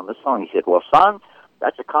credit on the song. He said, well, son,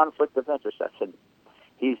 that's a conflict of interest. I said,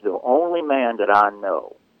 he's the only man that I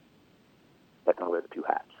know that can wear the two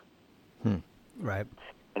hats. Right.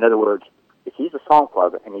 In other words, if he's a song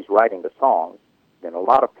plugger and he's writing the songs, then a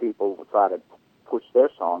lot of people will try to push their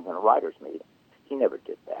songs in a writer's meeting. He never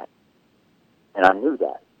did that. And I knew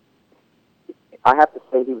that. I have to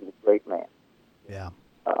say he was a great man. Yeah.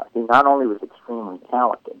 He not only was extremely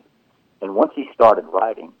talented, and once he started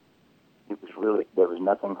writing, there was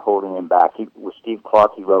nothing holding him back. With Steve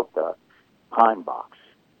Clark, he wrote Pine Box.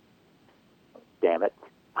 Damn it.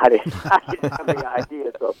 I didn't have any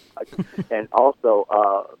idea. And also,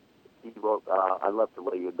 he wrote I Love to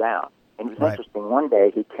Lay You Down. And it was interesting. One day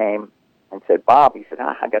he came and said, Bob, he said,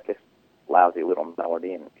 I got this lousy little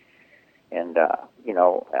melody, and I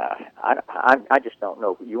just don't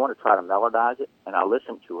know. You want to try to melodize it? And I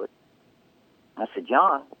listened to it. I said,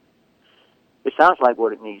 John, it sounds like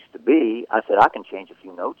what it needs to be. I said, I can change a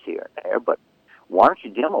few notes here and there, but why don't you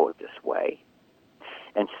demo it this way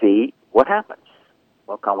and see what happens?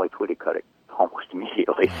 Well, Conway Twitty cut it almost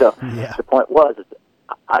immediately. So The point was,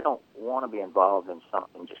 I don't want to be involved in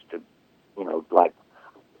something just to, like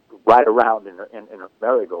ride around in a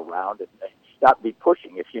merry-go-round and stop me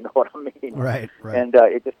pushing, if you know what I mean. Right. And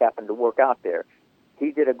it just happened to work out there.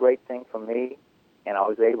 He did a great thing for me, and I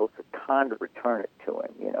was able to kind of return it to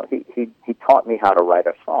him. He taught me how to write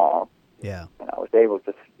a song. Yeah. And I was able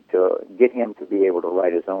to get him to be able to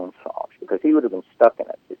write his own songs, because he would have been stuck in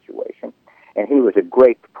that situation. And he was a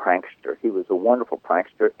great prankster. He was a wonderful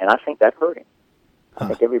prankster, and I think that hurt him. I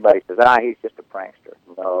think everybody says, he's just a prankster.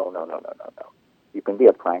 No. You can be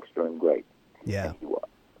a prankster and great. Yeah. And he was.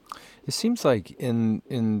 It seems like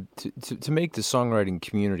to make the songwriting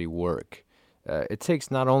community work, it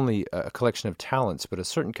takes not only a collection of talents, but a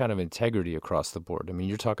certain kind of integrity across the board. I mean,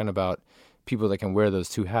 you're talking about people that can wear those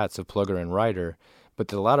two hats of plugger and writer,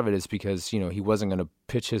 but a lot of it is because, he wasn't going to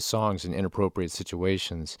pitch his songs in inappropriate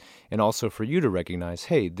situations. And also for you to recognize,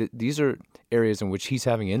 hey, these are areas in which he's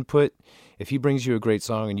having input. If he brings you a great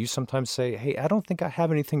song and you sometimes say, hey, I don't think I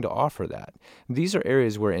have anything to offer that. These are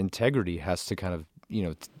areas where integrity has to kind of,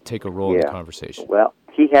 take a role in the conversation. Well,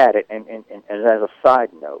 he had it. And as a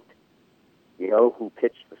side note, you know who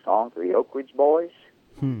pitched the song to the Oak Ridge Boys?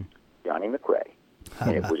 Johnny McRae.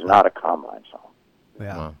 And it was not a Combine song.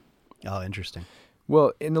 Yeah. Wow. Oh, interesting.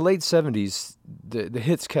 Well, in the late 70s, the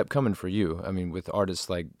hits kept coming for you. I mean, with artists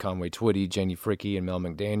like Conway Twitty, Jenny Fricke, and Mel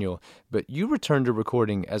McDaniel. But you returned to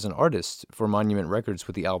recording as an artist for Monument Records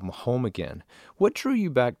with the album Home Again. What drew you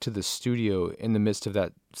back to the studio in the midst of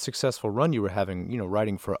that successful run you were having,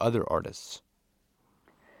 writing for other artists?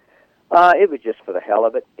 It was just for the hell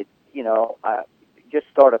of it. I just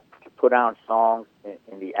started to put out songs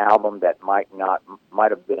in the album that might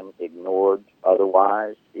have been ignored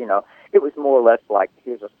otherwise. It was more or less like,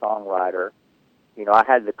 here's a songwriter. I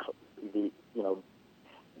had the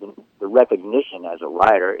recognition as a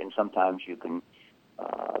writer, and sometimes you can,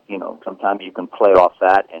 sometimes you can play off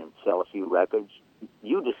that and sell a few records.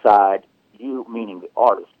 You decide, meaning the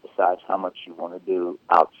artist, decides how much you want to do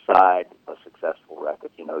outside a successful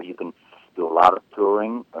record. You can do a lot of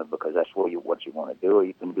touring because that's what you want to do, or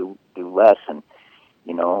you can do less. And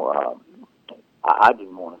I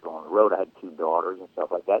didn't want to go on the road. I had 2 daughters and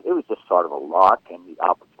stuff like that. It was just sort of a lark, and the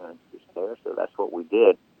opportunity was there, so that's what we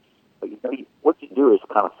did. But what you do is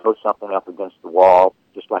kind of throw something up against the wall,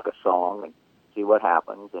 just like a song, and see what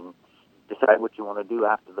happens, and decide what you want to do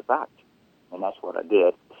after the fact. And that's what I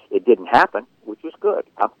did. It didn't happen, which was good.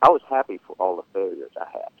 I was happy for all the failures I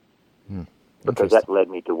had, because that led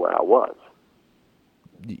me to where I was.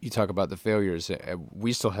 You talk about the failures.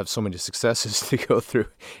 We still have so many successes to go through.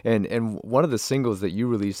 And one of the singles that you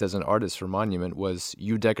released as an artist for Monument was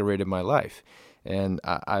You Decorated My Life. And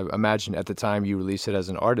I imagine at the time you released it as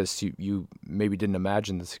an artist, you maybe didn't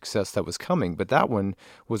imagine the success that was coming. But that one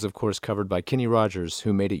was, of course, covered by Kenny Rogers,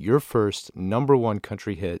 who made it your first #1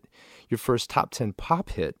 country hit, your first top 10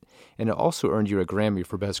 pop hit, and it also earned you a Grammy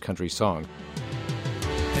for Best Country Song.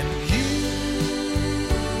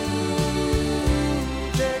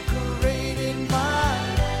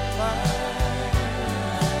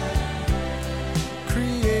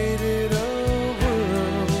 Created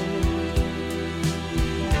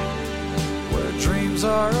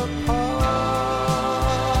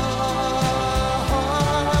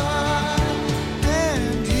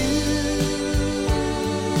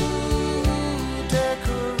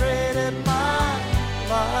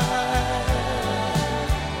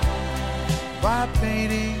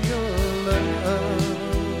painting your love.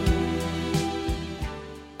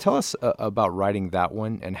 Tell us about writing that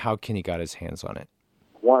one and how Kenny got his hands on it.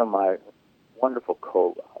 One of my wonderful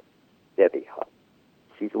co-writers, Debbie Hutt.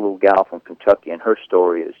 She's a little gal from Kentucky, and her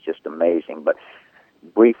story is just amazing. But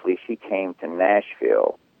briefly, she came to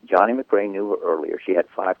Nashville. Johnny McRae knew her earlier. She had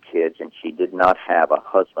 5 kids, and she did not have a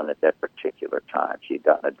husband at that particular time. She had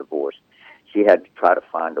gotten a divorce. She had to try to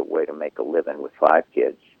find a way to make a living with 5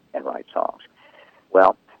 kids and write songs.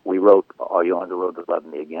 Well, we wrote Are You on the Road to Love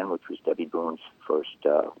Me Again, which was Debbie Boone's first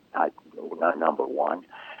number one.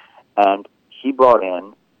 And she brought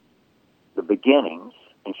in the beginnings,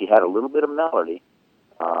 and she had a little bit of melody,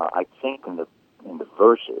 I think, in the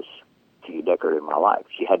verses to You Decorated My Life.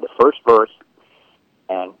 She had the first verse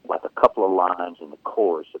and like a couple of lines in the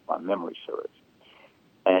chorus, if my memory serves.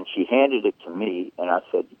 And she handed it to me, and I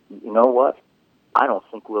said, you know what? I don't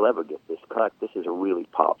think we'll ever get this cut. This is a really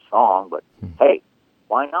pop song, but hey,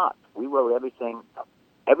 why not? We wrote everything.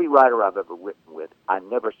 Every writer I've ever written with, I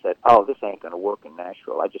never said, oh, this ain't going to work in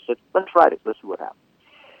Nashville. I just said, let's write it. Let's see what happens.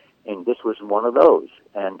 And this was one of those.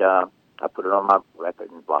 And I put it on my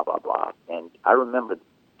record and blah, blah, blah. And I remember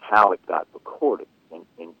how it got recorded. And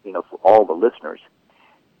you know, for all the listeners,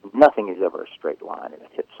 nothing is ever a straight line in a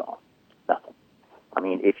hit song. Nothing. I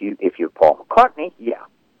mean, if you're Paul McCartney, yeah,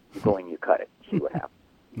 you go in, you cut it, see what happens.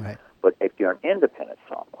 Right. But if you're an independent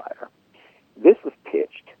songwriter, this was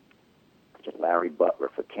pitched to Larry Butler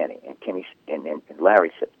for Kenny, and Kenny and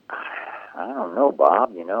Larry said, I don't know,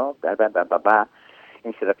 Bob, you know, blah, blah, blah, blah, blah.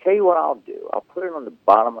 And he said, I'll tell you what I'll do. I'll put it on the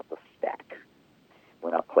bottom of the stack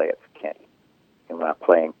when I play it for Kenny, and when I'm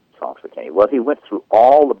playing songs for Kenny. Well, he went through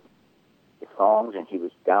all the songs, and he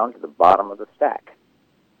was down to the bottom of the stack.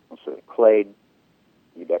 And so he played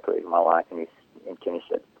You Decorated My Life, and Kenny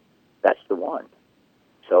said, that's the one.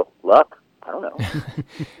 So, luck? I don't know.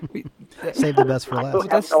 Save the best for last.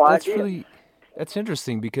 That's really, that's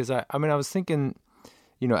interesting, because I mean, I was thinking,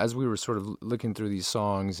 you know, as we were sort of looking through these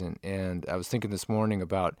songs, and I was thinking this morning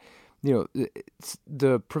about, you know,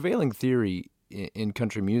 the prevailing theory in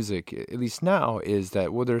country music, at least now, is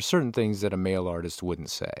that, well, there are certain things that a male artist wouldn't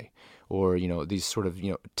say, or, you know, these sort of, you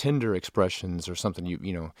know, tender expressions or something,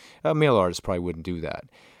 you know, a male artist probably wouldn't do that.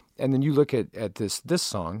 And then you look at this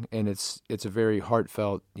song, and it's a very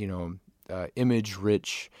heartfelt, you know,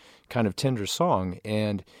 image-rich kind of tender song.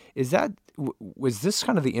 And was this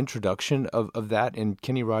kind of the introduction of that in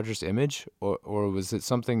Kenny Rogers' image, or was it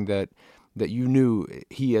something that you knew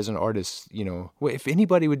he as an artist, you know, if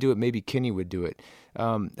anybody would do it, maybe Kenny would do it?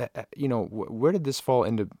 You know, where did this fall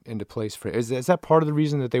into place for? Is that part of the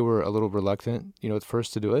reason that they were a little reluctant, you know, at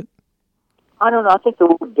first to do it? I don't know. I think the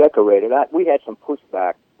word decorated. We had some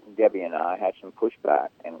pushback. Debbie and I had some pushback,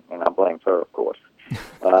 and I blamed her, of course,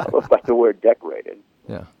 about the word decorated.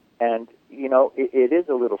 Yeah. And, you know, it is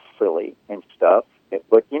a little frilly and stuff,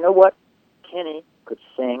 but you know what? Kenny could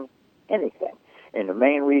sing anything. And the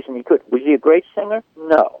main reason he could, was he a great singer?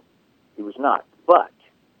 No, he was not. But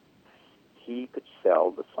he could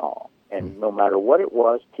sell the song. And no matter what it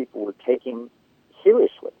was, people would take him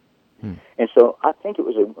seriously. And so I think it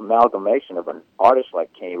was an amalgamation of an artist like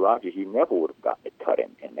Kenny Rogers. You never would have gotten it cut in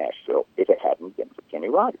Nashville if it hadn't been for Kenny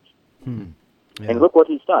Rogers. Yeah. And look what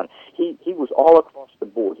he's done. He was all across the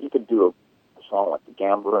board. He could do a song like The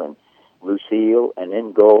Gambler and Lucille, and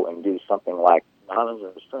then go and do something like Islands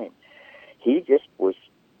of the Stream. He just was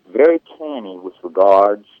very canny with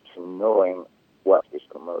regards to knowing what is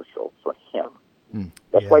commercial for him.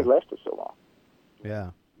 That's why he lasted so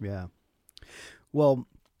long. Yeah. Well,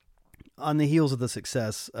 on the heels of the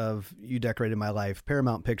success of You Decorated My Life,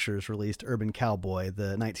 Paramount Pictures released Urban Cowboy,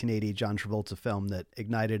 the 1980 John Travolta film that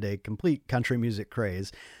ignited a complete country music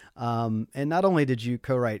craze. And not only did you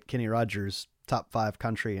co-write Kenny Rogers' top 5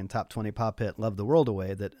 country and top 20 pop hit Love the World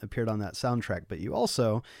Away that appeared on that soundtrack, but you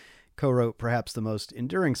also co-wrote perhaps the most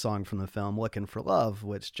enduring song from the film, Looking for Love,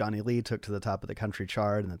 which Johnny Lee took to the top of the country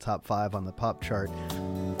chart and the top 5 on the pop chart.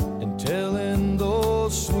 And telling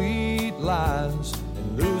those sweet lies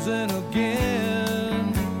and losing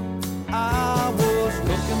again. I was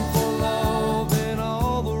looking for love in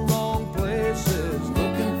all the wrong places,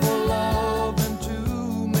 looking for love in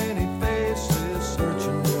too many faces,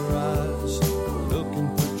 searching your eyes,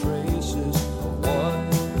 looking for traces of what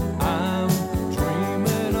I'm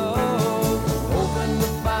dreaming of, hoping to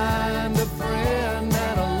find a friend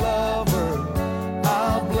and a lover.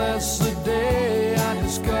 I'll bless the day I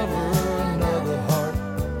discover another heart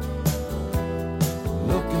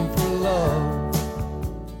looking for love.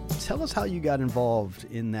 Tell us how you got involved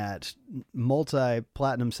in that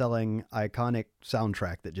multi-platinum selling iconic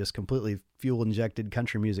soundtrack that just completely fuel-injected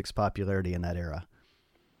country music's popularity in that era.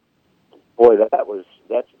 Boy,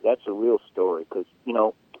 that's a real story because, you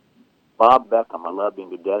know, Bob Beckham, I loved him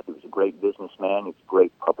to death. He was a great businessman. He was a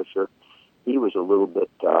great publisher. He was a little bit,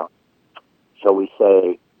 shall we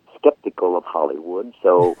say, skeptical of Hollywood.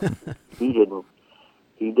 So he didn't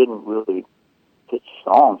really pitch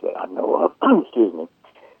songs that I know of, excuse me,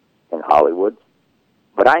 in Hollywood.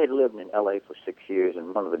 But I had lived in L.A. for 6 years,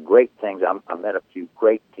 and one of the great things, I met a few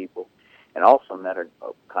great people, and also met a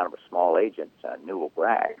kind of a small agent, Newell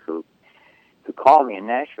Bragg, who called me in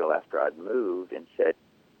Nashville after I'd moved and said,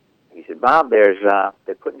 Bob,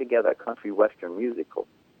 they're putting together a country western musical.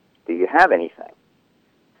 Do you have anything?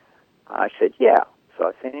 I said, yeah. So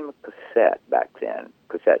I sent him a cassette back then.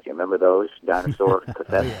 Cassette, you remember those dinosaur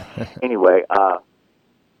cassettes? Yeah. Anyway,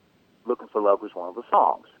 Looking for Love was one of the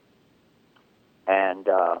songs. And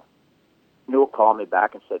Newell called me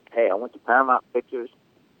back and said, hey, I went to Paramount Pictures,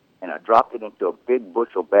 and I dropped it into a big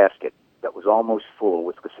bushel basket that was almost full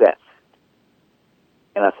with cassettes.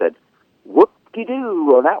 And I said,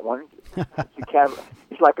 whoop-de-doo on that one.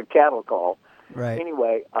 It's like a cattle call. Right.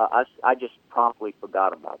 Anyway, I just promptly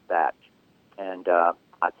forgot about that. And I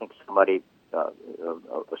think somebody, a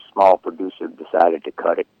small producer, decided to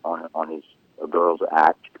cut it on his girl's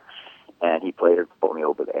act, and he played it for me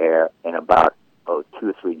over the air. And about 2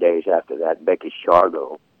 or 3 days after that, Becky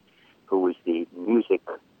Shargo, who was the music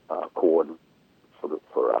coordinator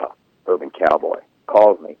for Urban Cowboy,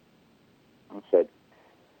 called me and said,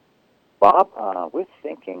 Bob, we're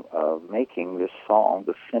thinking of making this song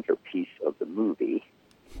the centerpiece of the movie.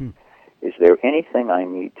 Is there anything I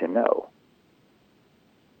need to know?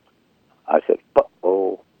 I said,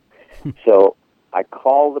 uh-oh. So I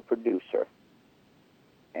called the producer,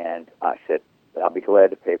 and I said, I'll be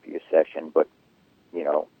glad to pay for your session, but, you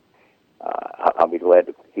know, I'll be glad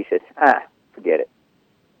to. He said, forget it.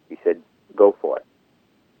 He said, go for it.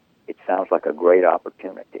 It sounds like a great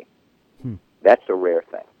opportunity. That's a rare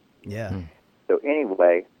thing. Yeah. So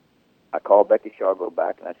anyway, I called Becky Shargo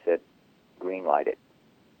back, and I said, green light it.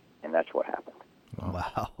 And that's what happened.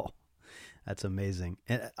 Wow. That's amazing.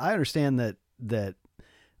 And I understand that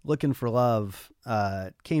Looking for Love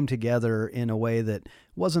came together in a way that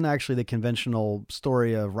wasn't actually the conventional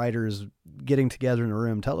story of writers getting together in a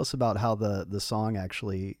room. Tell us about how the song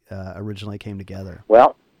actually originally came together.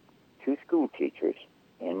 Well, 2 school teachers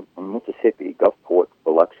in Mississippi, Gulfport,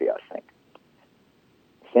 Biloxi, I think,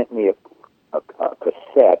 sent me a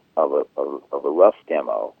cassette of a rough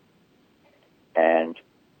demo, and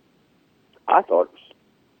I thought it was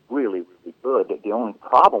really, really good. The only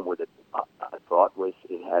problem with it, I thought, was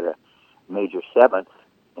it had a major seventh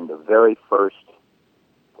in the very first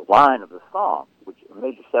line of the song, which a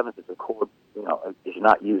major seventh is a chord, you know, is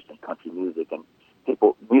not used in country music, and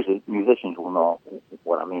musicians will know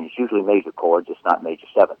what I mean. It's usually major chords, it's not major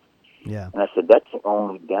sevenths. Yeah. And I said, that's the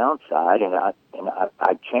only downside, and I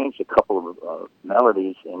changed a couple of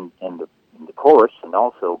melodies in the chorus, and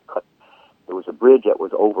also there was a bridge that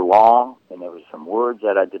was overlong, and there was some words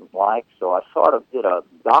that I didn't like, so I sort of did a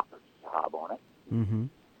doctor's job on it. Mm-hmm.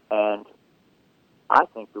 And I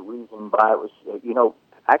think the reason why it was, you know,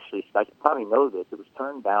 actually, I should probably know this, it was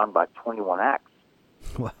turned down by 21 acts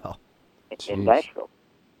Wow. in Nashville.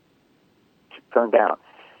 Turned down.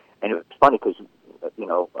 And it was funny because, you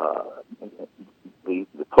know, the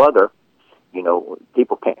plugger, you know,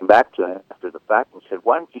 people came back to him after the fact and said,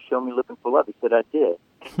 why didn't you show me Looking for Love? He said, I did.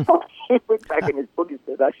 He went back in his book and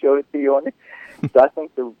said, I showed it to you on it. So I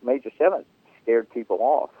think the major seventh scared people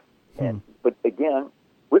off. And, but again,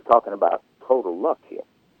 we're talking about total luck here.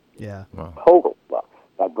 Yeah. Wow. Total luck.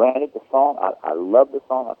 Now, granted, the song, I love the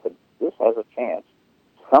song. I said, this has a chance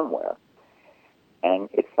somewhere. And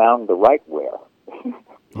it found the right where.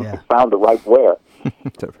 Yeah. It found the right where.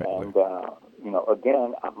 Right. And, you know,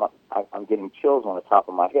 again, I'm getting chills on the top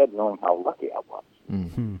of my head knowing how lucky I was.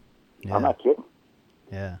 Mm-hmm. Yeah. I'm not kidding.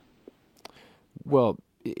 Yeah. Well,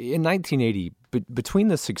 in 1980, between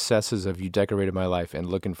the successes of You Decorated My Life and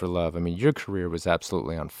Looking for Love, I mean, your career was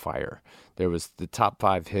absolutely on fire. There was the top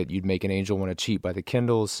 5 hit, You'd Make an Angel Wanna Cheat by the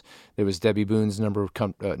Kindles. There was Debbie Boone's number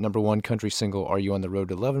 1 country single, Are You on the Road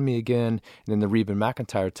to Loving Me Again? And then the Reba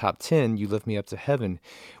McEntire top 10, You Lift Me Up to Heaven.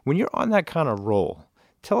 When you're on that kind of roll,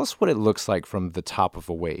 tell us what it looks like from the top of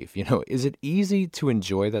a wave. You know, is it easy to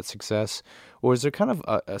enjoy that success, or is there kind of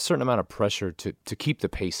a certain amount of pressure to keep the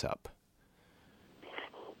pace up?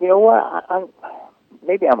 You know what?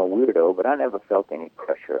 Maybe I'm a weirdo, but I never felt any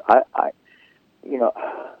pressure. You know,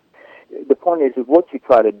 the point is what you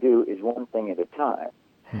try to do is one thing at a time.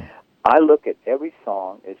 I look at every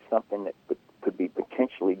song as something that could be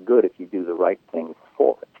potentially good if you do the right things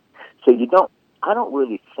for it. So I don't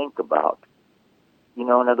really think about, you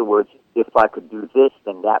know, in other words, if I could do this,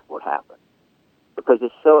 then that would happen. because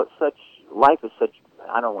life is such.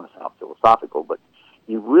 I don't want to sound philosophical, but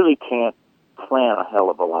you really can't plan a hell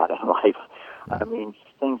of a lot in life. I mean,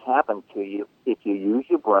 things happen to you if you use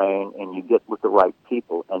your brain and you get with the right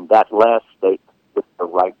people. And that last state, with the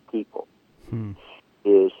right people,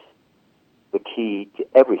 is the key to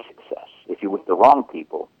every success. If you're with the wrong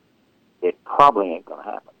people, it probably ain't going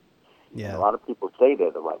to happen. Yeah. And a lot of people say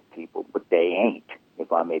they're the right people, but they ain't,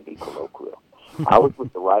 if I may be colloquial. I was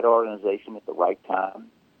with the right organization at the right time,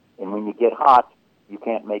 and when you get hot, you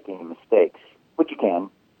can't make any mistakes, but you can.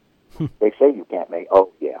 They say you can't make.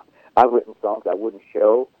 Oh yeah, I've written songs I wouldn't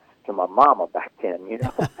show to my mama back then. You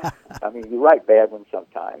know, I mean, you write bad ones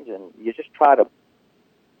sometimes, and you just try to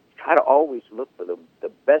always look for the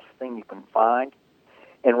best thing you can find,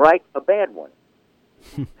 and write a bad one.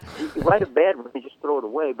 You write a bad one, you just throw it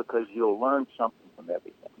away because you'll learn something from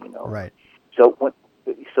everything. You know, Right.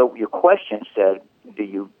 So your question said, do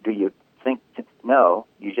you think? No,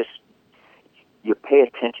 you pay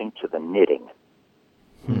attention to the knitting.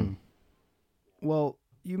 Well,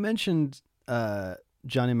 you mentioned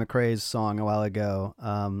Johnny McRae's song a while ago,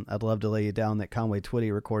 I'd Love to Lay You Down, that Conway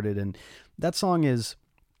Twitty recorded, and that song is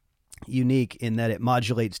unique in that it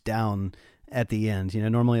modulates down at the end. You know,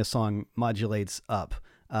 normally a song modulates up.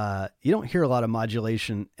 You don't hear a lot of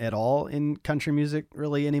modulation at all in country music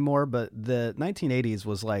really anymore, but the 1980s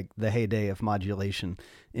was like the heyday of modulation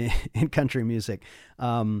in country music.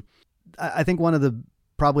 I think one of the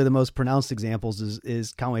probably the most pronounced examples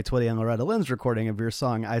is Conway Twitty and Loretta Lynn's recording of your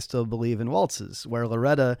song I Still Believe in Waltzes, where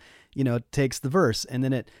Loretta, you know, takes the verse and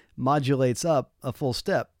then it modulates up a full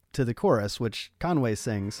step to the chorus, which Conway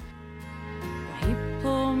sings. He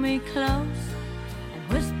pulled me close and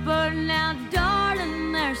whispered, now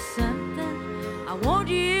darling, there's something I want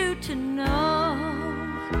you to know.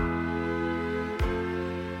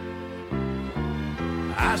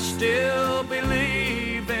 I still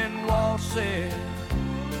believe in waltzes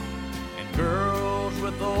and girls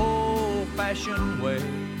with the old-fashioned way.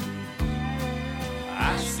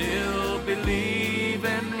 I still believe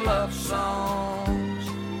in love songs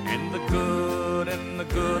and the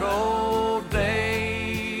good old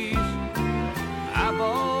days. I've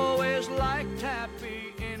always liked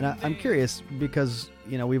happy endings. And I'm curious because,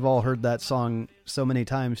 you know, we've all heard that song so many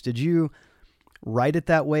times. Did you write it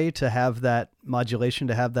that way to have that modulation,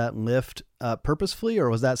 to have that lift purposefully, or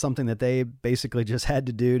was that something that they basically just had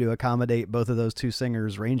to do to accommodate both of those two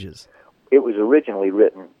singers' ranges? It was originally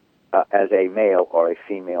written as a male or a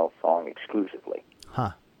female song exclusively.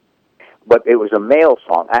 Huh. But it was a male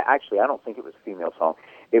song. I don't think it was a female song.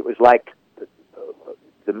 It was like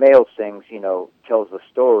the male sings, you know, tells the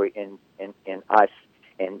story, and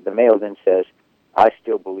the male then says, "I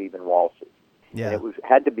still believe in waltzes." Yeah. And it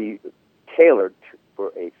had to be tailored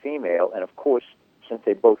for a female, and of course, since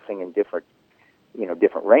they both sing in different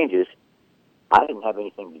ranges, I didn't have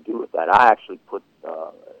anything to do with that. I actually put,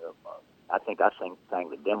 I think I sang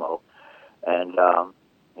the demo, and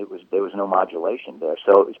there was no modulation there,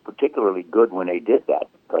 so it was particularly good when they did that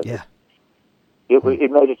because it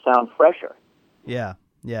made it sound fresher. Yeah,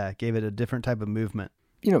 it gave it a different type of movement.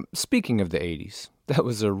 You know, speaking of the 80s, that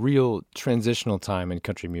was a real transitional time in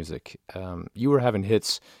country music. You were having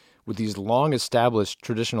hits with these long-established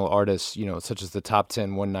traditional artists, you know, such as the Top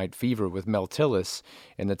 10 One Night Fever with Mel Tillis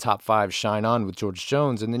and the Top 5 Shine On with George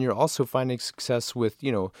Jones. And then you're also finding success with,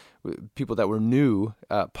 you know, people that were new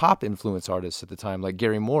pop-influence artists at the time, like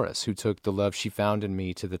Gary Morris, who took The Love She Found in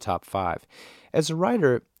Me to the top 5. As a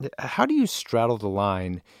writer, how do you straddle the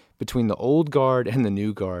line between the old guard and the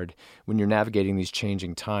new guard when you're navigating these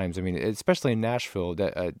changing times? I mean, especially in Nashville,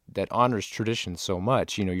 that honors tradition so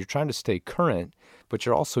much. You know, you're trying to stay current, but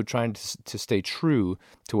you're also trying to stay true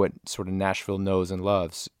to what sort of Nashville knows and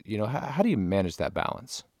loves. You know, how do you manage that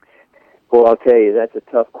balance? Well, I'll tell you, that's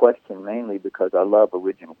a tough question, mainly because I love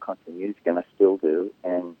original country music, and I still do.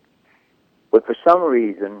 But for some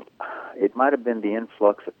reason, it might have been the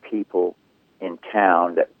influx of people in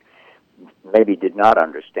town that maybe did not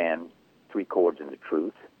understand Three Chords and the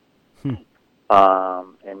Truth.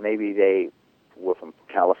 And maybe they were from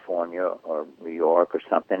California or New York or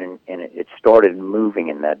something, and it started moving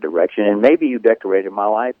in that direction. And maybe You Decorated My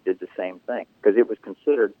Life did the same thing, because it was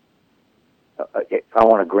considered, I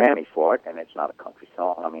won a Grammy for it, and it's not a country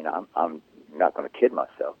song. I mean, I'm not going to kid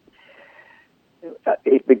myself.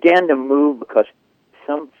 It began to move because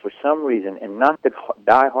for some reason, and not the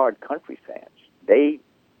die-hard country fans, they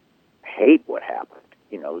hate what happened,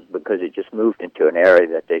 you know, because it just moved into an area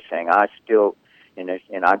that they're saying, I still, and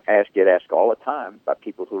I get asked all the time by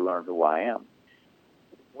people who learn who I am,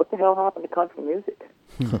 what the hell happened to country music?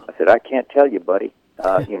 I said, I can't tell you, buddy.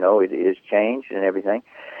 You know, it is changed and everything.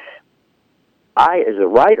 as a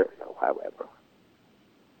writer, though, however,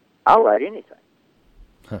 I'll write anything.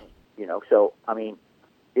 You know, so, I mean,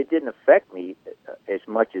 it didn't affect me as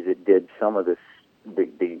much as it did some of the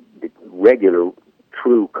regular,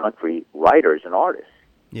 true country writers and artists.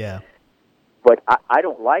 Yeah. But I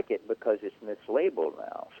don't like it because it's mislabeled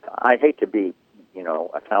now. I hate to be, you know,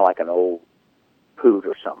 kind of like an old poot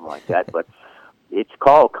or something like that, but it's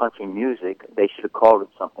called country music. They should have called it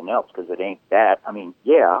something else because it ain't that. I mean,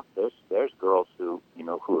 yeah, there's girls who, you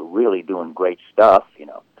know, who are really doing great stuff, you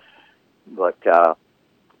know. But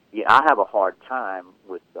yeah, I have a hard time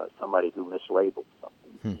with somebody who mislabels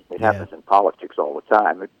something. It happens in politics all the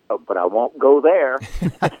time, but I won't go there.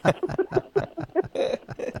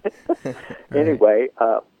 Anyway,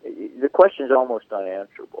 the question is almost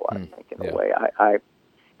unanswerable, I think, in a way.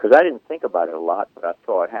 Because I didn't think about it a lot, but I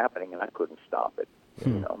saw it happening, and I couldn't stop it.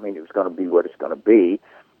 You know, I mean, it was going to be what it's going to be,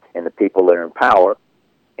 and the people that are in power.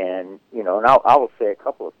 And, you know, and I will say a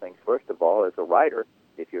couple of things. First of all, as a writer,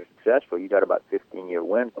 if you're successful, you got about 15-year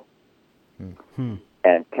window. And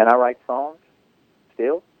can I write songs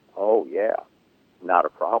still? Oh, yeah. Not a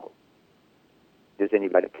problem. Does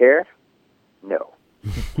anybody care? No.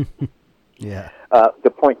 Yeah. The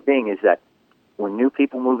point being is that when new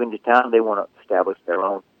people move into town, they want to establish their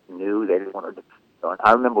own new. They just want to.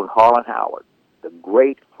 I remember when Harlan Howard, the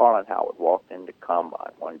great Harlan Howard, walked into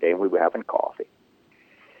Combine one day, and we were having coffee.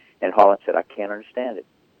 And Harlan said, "I can't understand it.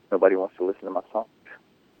 Nobody wants to listen to my songs."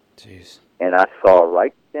 Jeez. And I saw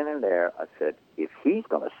right then and there, I said, if he's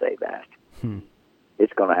going to say that,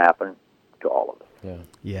 it's going to happen to all of us. Yeah.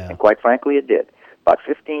 Yeah. And quite frankly, it did. About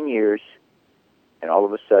 15 years, and all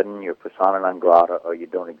of a sudden, you're persona non grata, or you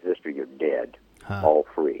don't exist, or you're dead, all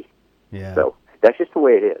free. Yeah. So that's just the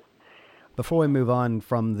way it is. Before we move on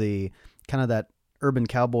from the kind of that urban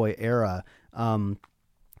cowboy era,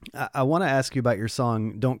 I want to ask you about your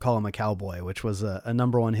song "Don't Call Him a Cowboy," which was a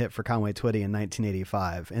 #1 hit for Conway Twitty in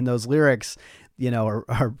 1985. And those lyrics, you know,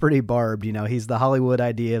 are pretty barbed. You know, he's the Hollywood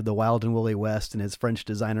idea of the wild and woolly West, and his French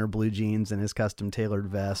designer blue jeans and his custom tailored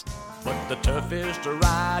vest. But the toughest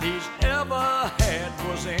ride he's ever had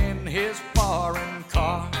was in his foreign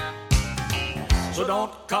car. So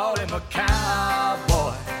don't call him a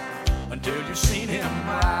cowboy until you've seen him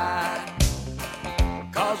ride.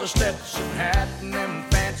 'Cause a Stetson hat and them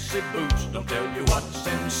fancy boots don't tell you what's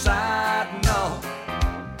inside, no.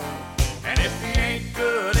 And if he ain't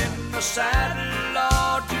good in the saddle,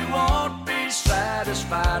 Lord, you won't be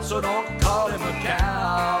satisfied. So don't call him a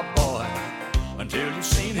cowboy until you've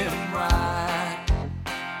seen him ride.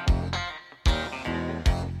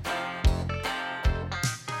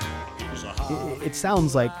 It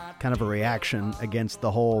sounds like kind of a reaction against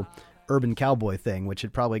the whole urban cowboy thing, which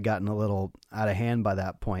had probably gotten a little out of hand by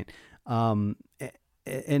that point. And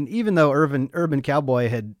even though urban cowboy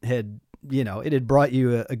had, you know, it had brought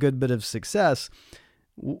you a good bit of success,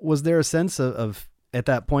 was there a sense of at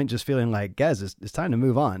that point just feeling like, guys, it's time to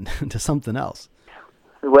move on to something else?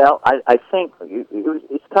 Well, I think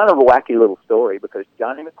it's kind of a wacky little story because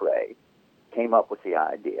Johnny McRae came up with the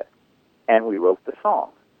idea, and we wrote the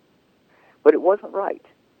song. But it wasn't right.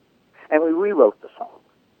 And we rewrote the song,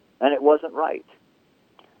 and it wasn't right.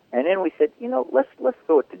 And then we said, you know, let's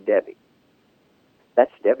throw it to Debbie.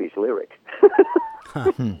 That's Debbie's lyric.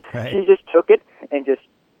 Right. She just took it and just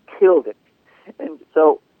killed it. And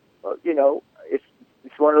so, you know, it's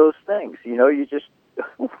one of those things. You know, you just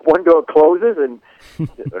one door closes and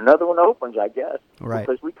another one opens, I guess. Right.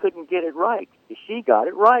 Because we couldn't get it right. She got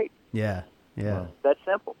it right. Yeah. Yeah. That's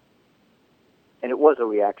simple. And it was a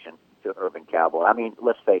reaction to urban cowboy. I mean,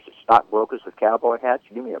 let's face it, stockbrokers with cowboy hats,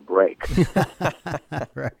 give me a break.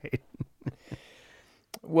 Right.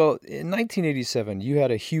 Well, in 1987, you had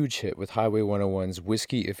a huge hit with Highway 101's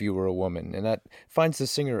Whiskey If You Were a Woman, and that finds the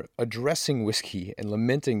singer addressing whiskey and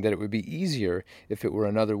lamenting that it would be easier if it were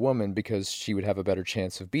another woman because she would have a better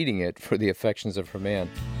chance of beating it for the affections of her man.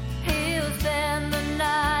 He'll spend the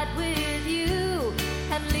night with you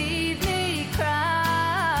and leave me crying.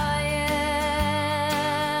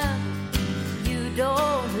 You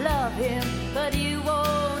don't love him, but you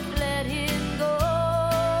won't let him go.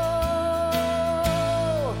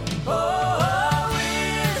 Oh,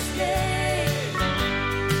 whiskey,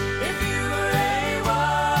 if you were a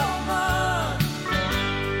woman,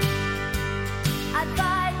 I'd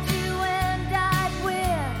fight you and I'd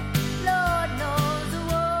win. Lord knows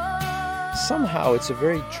what. Somehow, it's a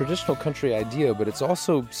very traditional country idea, but it's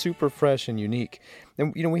also super fresh and unique.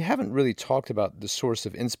 And, you know, we haven't really talked about the source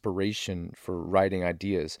of inspiration for writing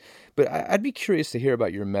ideas, but I'd be curious to hear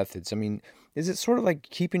about your methods. I mean, Is it sort of like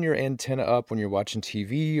keeping your antenna up when you're watching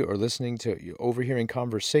TV or listening to overhearing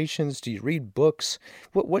conversations? Do you read books?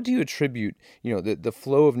 What do you attribute, the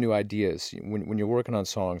flow of new ideas when you're working on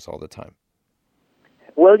songs all the time?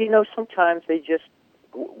 Well, sometimes they just,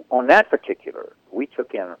 on that particular, we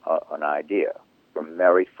took in an idea from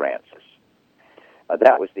Mary Frances.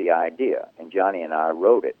 That was the idea, and Johnny and I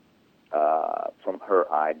wrote it from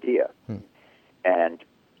her idea. And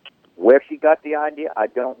where she got the idea, I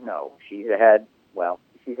don't know. She's had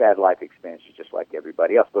life experiences just like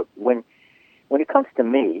everybody else. But when it comes to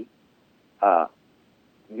me,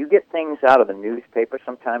 you get things out of the newspaper.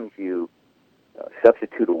 Sometimes you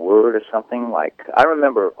substitute a word or something. Like, I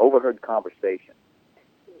remember overheard conversation.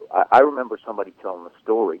 I remember somebody telling a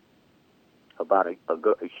story about a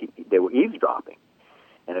girl. They were eavesdropping,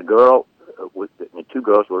 and a girl, the two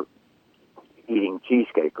girls were eating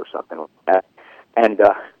cheesecake or something like that, and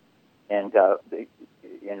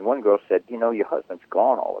one girl said, your husband's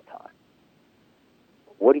gone all the time.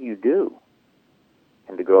 What do you do?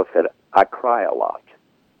 And the girl said, I cry a lot.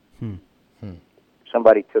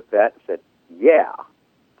 Somebody took that and said, yeah,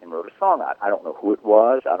 and wrote a song out. I don't know who it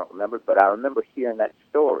was. I don't remember, but I remember hearing that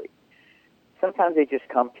story. Sometimes they just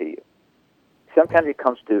come to you. Sometimes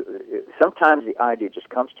the idea just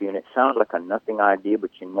comes to you, and it sounds like a nothing idea,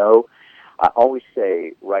 but I always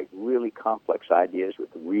say, write really complex ideas with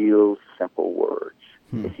real simple words,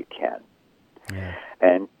 if you can. Yeah.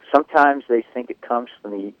 And sometimes they think it comes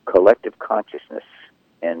from the collective consciousness,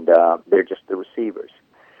 and they're just the receivers.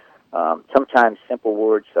 Sometimes simple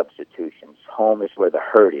word substitutions. Home is where the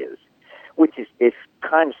hurt is, which is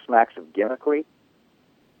kind of smacks of gimmickry.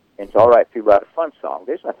 And it's all right if you write a fun song.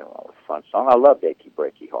 There's nothing wrong with a fun song. I love Achy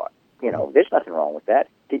Breaky Heart. There's nothing wrong with that.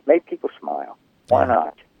 It made people smile. Why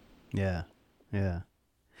not? Yeah, yeah.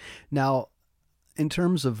 Now, in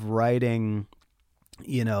terms of writing,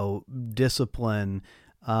 discipline,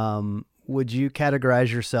 would you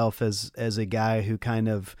categorize yourself as a guy who kind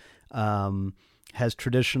of has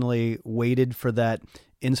traditionally waited for that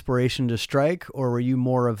inspiration to strike, or were you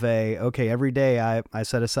more of every day I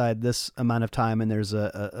set aside this amount of time and there's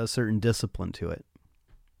a certain discipline to it?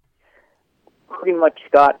 Pretty much,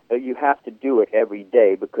 Scott, you have to do it every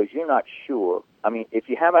day because you're not sure. I mean, if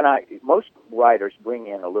you have most writers bring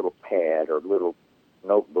in a little pad or a little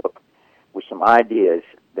notebook with some ideas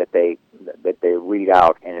that they read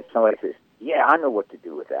out, and if somebody says, yeah, I know what to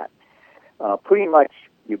do with that, pretty much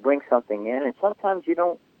you bring something in, and sometimes you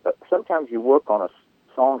don't. Sometimes you work on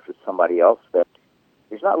songs with somebody else that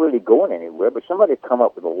is not really going anywhere, but somebody come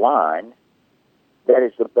up with a line that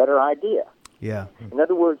is a better idea. Yeah. In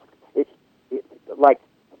other words, it's like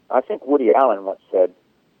I think Woody Allen once said,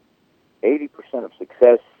 80% of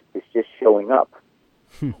success is just showing up.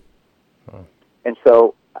 And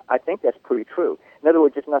so I think that's pretty true. In other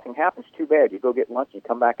words, if nothing happens, too bad. You go get lunch, you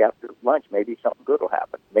come back after lunch, maybe something good will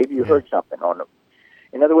happen. Maybe you heard something on it.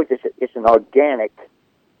 In other words, it's an organic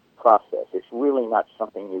process. It's really not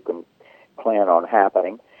something you can plan on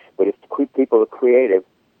happening. But if people are creative,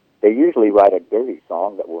 they usually write a dirty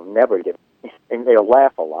song that will never get, and they'll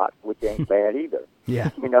laugh a lot, which ain't bad either.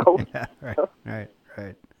 Yeah. Yeah,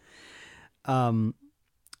 right.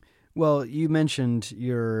 Well, you mentioned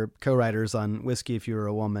your co-writers on Whiskey If You Were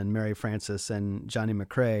a Woman, Mary Frances and Johnny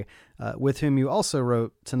McCrae, with whom you also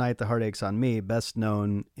wrote Tonight the Heartache's on Me, best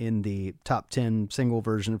known in the top 10 single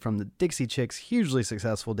version from the Dixie Chicks' hugely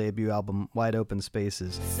successful debut album, Wide Open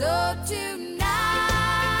Spaces. So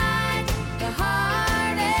tonight, the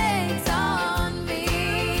heartache's on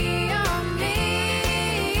me, on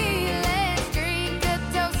me. Let's drink a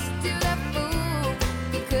toast to the fool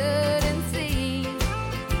who couldn't see.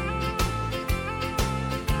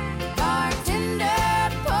 Bartender,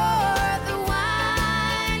 pour the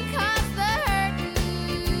wine, 'cause the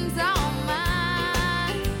hurting's all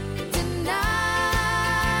mine.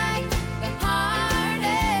 Tonight, the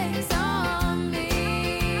heartache's on me.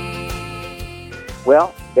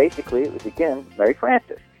 Well, basically, it was again Mary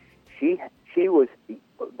Frances. She was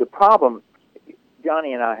the problem.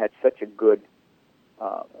 Johnny and I had such a good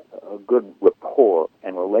rapport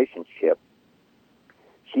and relationship.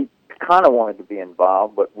 She kind of wanted to be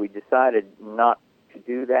involved, but we decided not to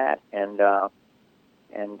do that. And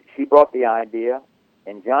she brought the idea,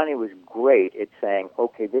 and Johnny was great at saying,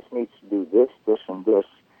 "Okay, this needs to do this, this, and this,"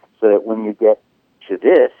 so that when you get to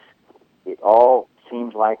this, it all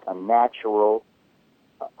seems like a natural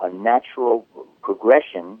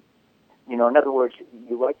progression. In other words,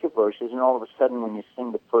 you write your verses, and all of a sudden, when you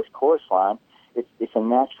sing the first chorus line, it's a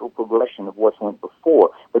natural progression of what's went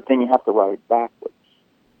before. But then you have to write it backwards.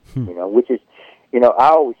 Which is, I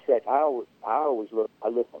always said, I always look.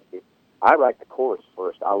 Listen, I write the chorus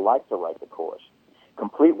first. I like to write the chorus,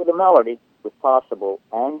 complete with the melody, if possible,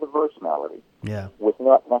 and the verse melody, Yeah. with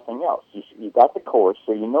nothing else. You got the chorus,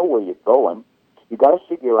 so you know where you're going. You got to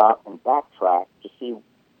figure out and backtrack to see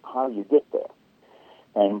how you get there.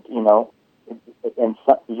 And, you know, and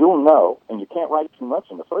so, you'll know, and you can't write too much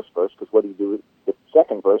in the first verse, because what do you do? The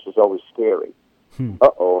second verse is always scary.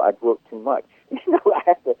 Uh-oh, I wrote too much. You know, I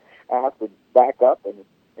have to back up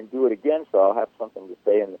and do it again, so I'll have something to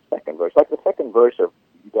say in the second verse. Like the second verse of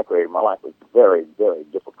You Decorated My Life was very, very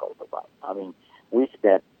difficult to write. I mean, we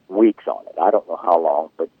spent weeks on it. I don't know how long,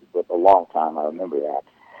 but a long time. I remember that.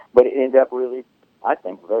 But it ended up really, I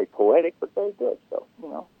think, very poetic, but very good. So, you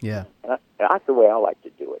know. Yeah. And that's the way I like to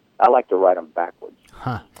do it. I like to write them backwards.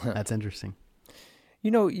 Huh. That's interesting. You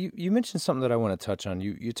know, you mentioned something that I want to touch on.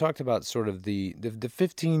 You talked about sort of the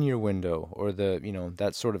 15-year window, or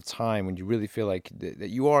that sort of time when you really feel like that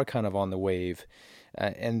you are kind of on the wave,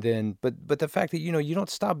 and then but the fact that you don't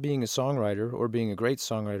stop being a songwriter or being a great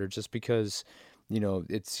songwriter just because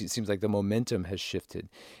it seems like the momentum has shifted.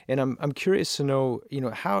 And I'm curious to know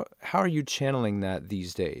how are you channeling that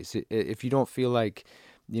these days? If you don't feel like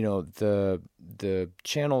the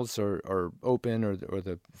channels are open, or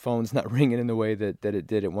the phone's not ringing in the way that it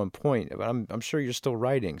did at one point. But I'm sure you're still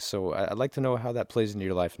writing, so I'd like to know how that plays into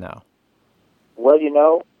your life now. Well,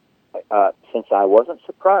 since I wasn't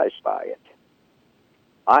surprised by it,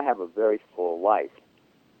 I have a very full life.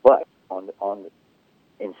 But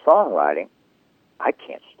in songwriting, I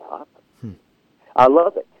can't stop. I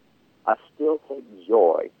love it. I still take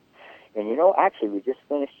joy. And actually, we just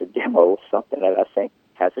finished a demo of something that I think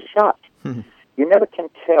has a shot. You never can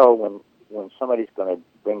tell when somebody's going to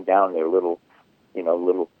bring down their little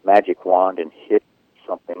magic wand and hit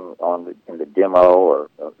something in the demo or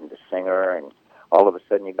in the singer, and all of a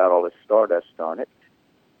sudden you got all this stardust on it.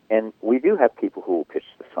 And we do have people who will pitch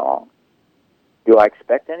the song. Do I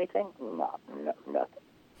expect anything? No, nothing.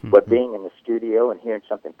 But being in the studio and hearing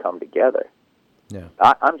something come together, yeah,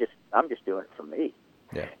 I'm just doing it for me.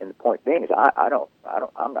 Yeah. And the point being is,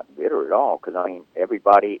 I'm not bitter at all, because I mean,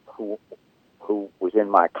 everybody who was in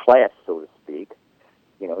my class, so to speak,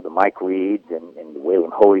 the Mike Reeds and the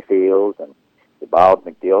Waylon Holyfields and the Bob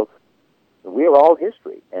McDills, we're all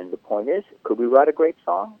history. And the point is, could we write a great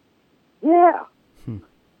song? Yeah.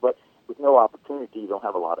 But with no opportunity, you don't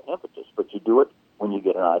have a lot of impetus. But you do it when you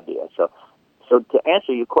get an idea. So to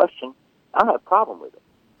answer your question, I don't have a problem with it.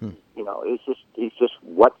 It's just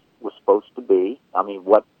what was supposed to be. I mean,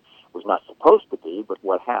 what was not supposed to be, but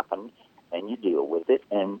what happened, and you deal with it.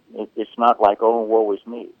 And it's not like, oh, woe is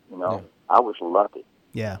me. Yeah. I was lucky.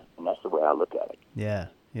 Yeah. And that's the way I look at it. Yeah.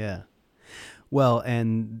 Yeah. Well,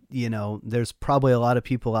 and there's probably a lot of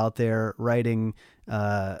people out there writing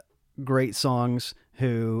great songs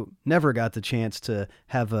who never got the chance to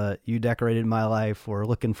have a You Decorated My Life or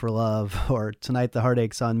Looking for Love or Tonight the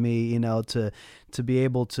Heartache's on Me, to be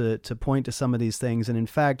able to point to some of these things. And in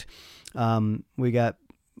fact, we got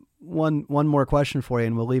one more question for you,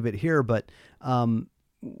 and we'll leave it here. But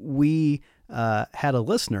we had a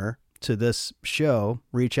listener to this show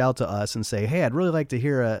reach out to us and say, hey, I'd really like to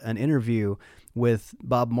hear an interview with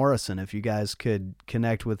Bob Morrison. If you guys could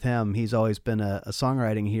connect with him, he's always been a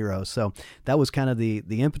songwriting hero. So that was kind of the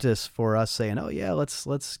impetus for us saying, oh yeah,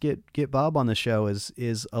 let's get Bob on the show.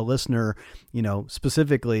 Is a listener,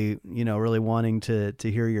 specifically, really wanting to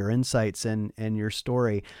hear your insights and your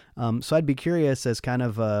story. So I'd be curious, as kind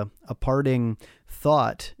of a parting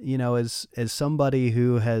thought, as somebody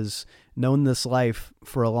who has known this life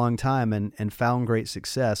for a long time and found great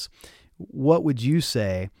success, what would you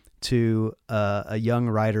say to a young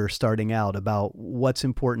writer starting out about what's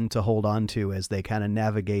important to hold on to as they kind of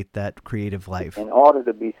navigate that creative life? In order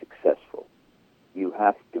to be successful, you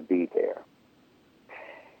have to be there.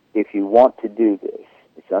 If you want to do this,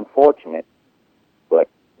 it's unfortunate, but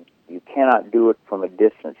you cannot do it from a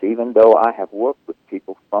distance, even though I have worked with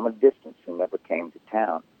people from a distance who never came to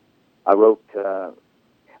town. I wrote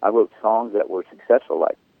songs that were successful,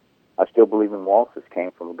 like I Still Believe in Waltzes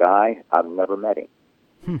came from a guy I've never met him.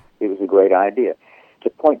 It was a great idea.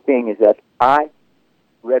 The point being is that I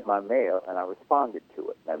read my mail and I responded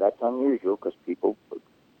to it. Now, that's unusual because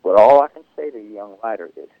but all I can say to a young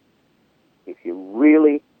writer is, if you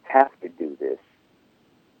really have to do this,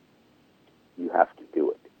 you have to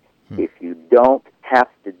do it. If you don't have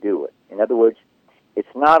to do it, in other words,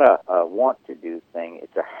 it's not a want to do thing,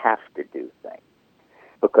 it's a have to do thing.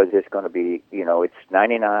 Because it's going to be, it's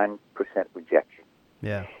 99% rejection.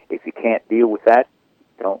 Yeah. If you can't deal with that,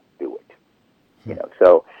 don't do it.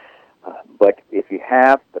 So, but if you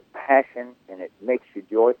have the passion and it makes you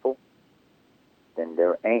joyful, then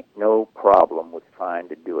there ain't no problem with trying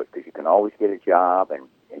to do it, because you can always get a job, and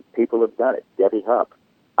people have done it. Debbie Hupp.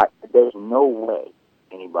 There's no way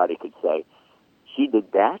anybody could say, she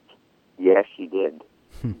did that? Yes, she did,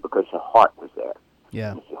 because her heart was there.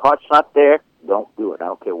 Yeah. If your heart's not there, don't do it. I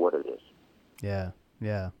don't care what it is. Yeah.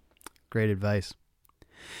 Yeah. Great advice.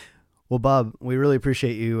 Well, Bob, we really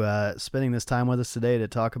appreciate you spending this time with us today to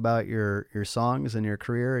talk about your songs and your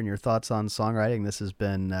career and your thoughts on songwriting. This has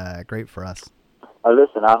been great for us.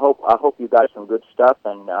 Listen, I hope you got some good stuff,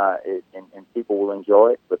 and people will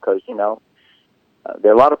enjoy it, because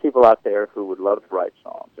there are a lot of people out there who would love to write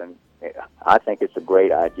songs, and I think it's a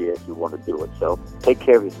great idea if you want to do it. So take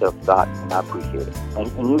care of yourself, Scott, and I appreciate it.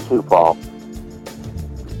 And you too, Paul.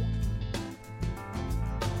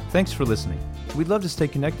 Thanks for listening. We'd love to stay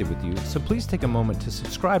connected with you, so please take a moment to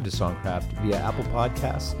subscribe to Songcraft via Apple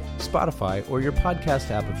Podcasts, Spotify, or your podcast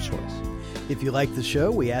app of choice. If you like the show,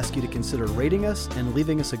 we ask you to consider rating us and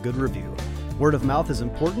leaving us a good review. Word of mouth is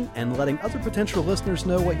important, and letting other potential listeners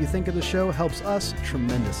know what you think of the show helps us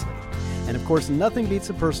tremendously. And of course, nothing beats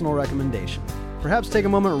a personal recommendation. Perhaps take a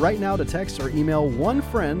moment right now to text or email one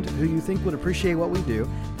friend who you think would appreciate what we do,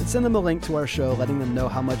 and send them a link to our show letting them know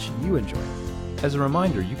how much you enjoy it. As a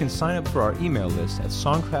reminder, you can sign up for our email list at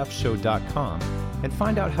songcraftshow.com and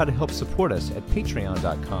find out how to help support us at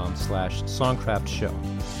patreon.com/songcraftshow.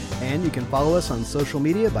 And you can follow us on social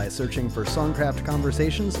media by searching for Songcraft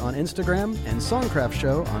Conversations on Instagram and Songcraft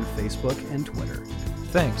Show on Facebook and Twitter.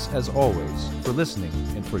 Thanks, as always, for listening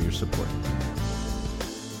and for your support.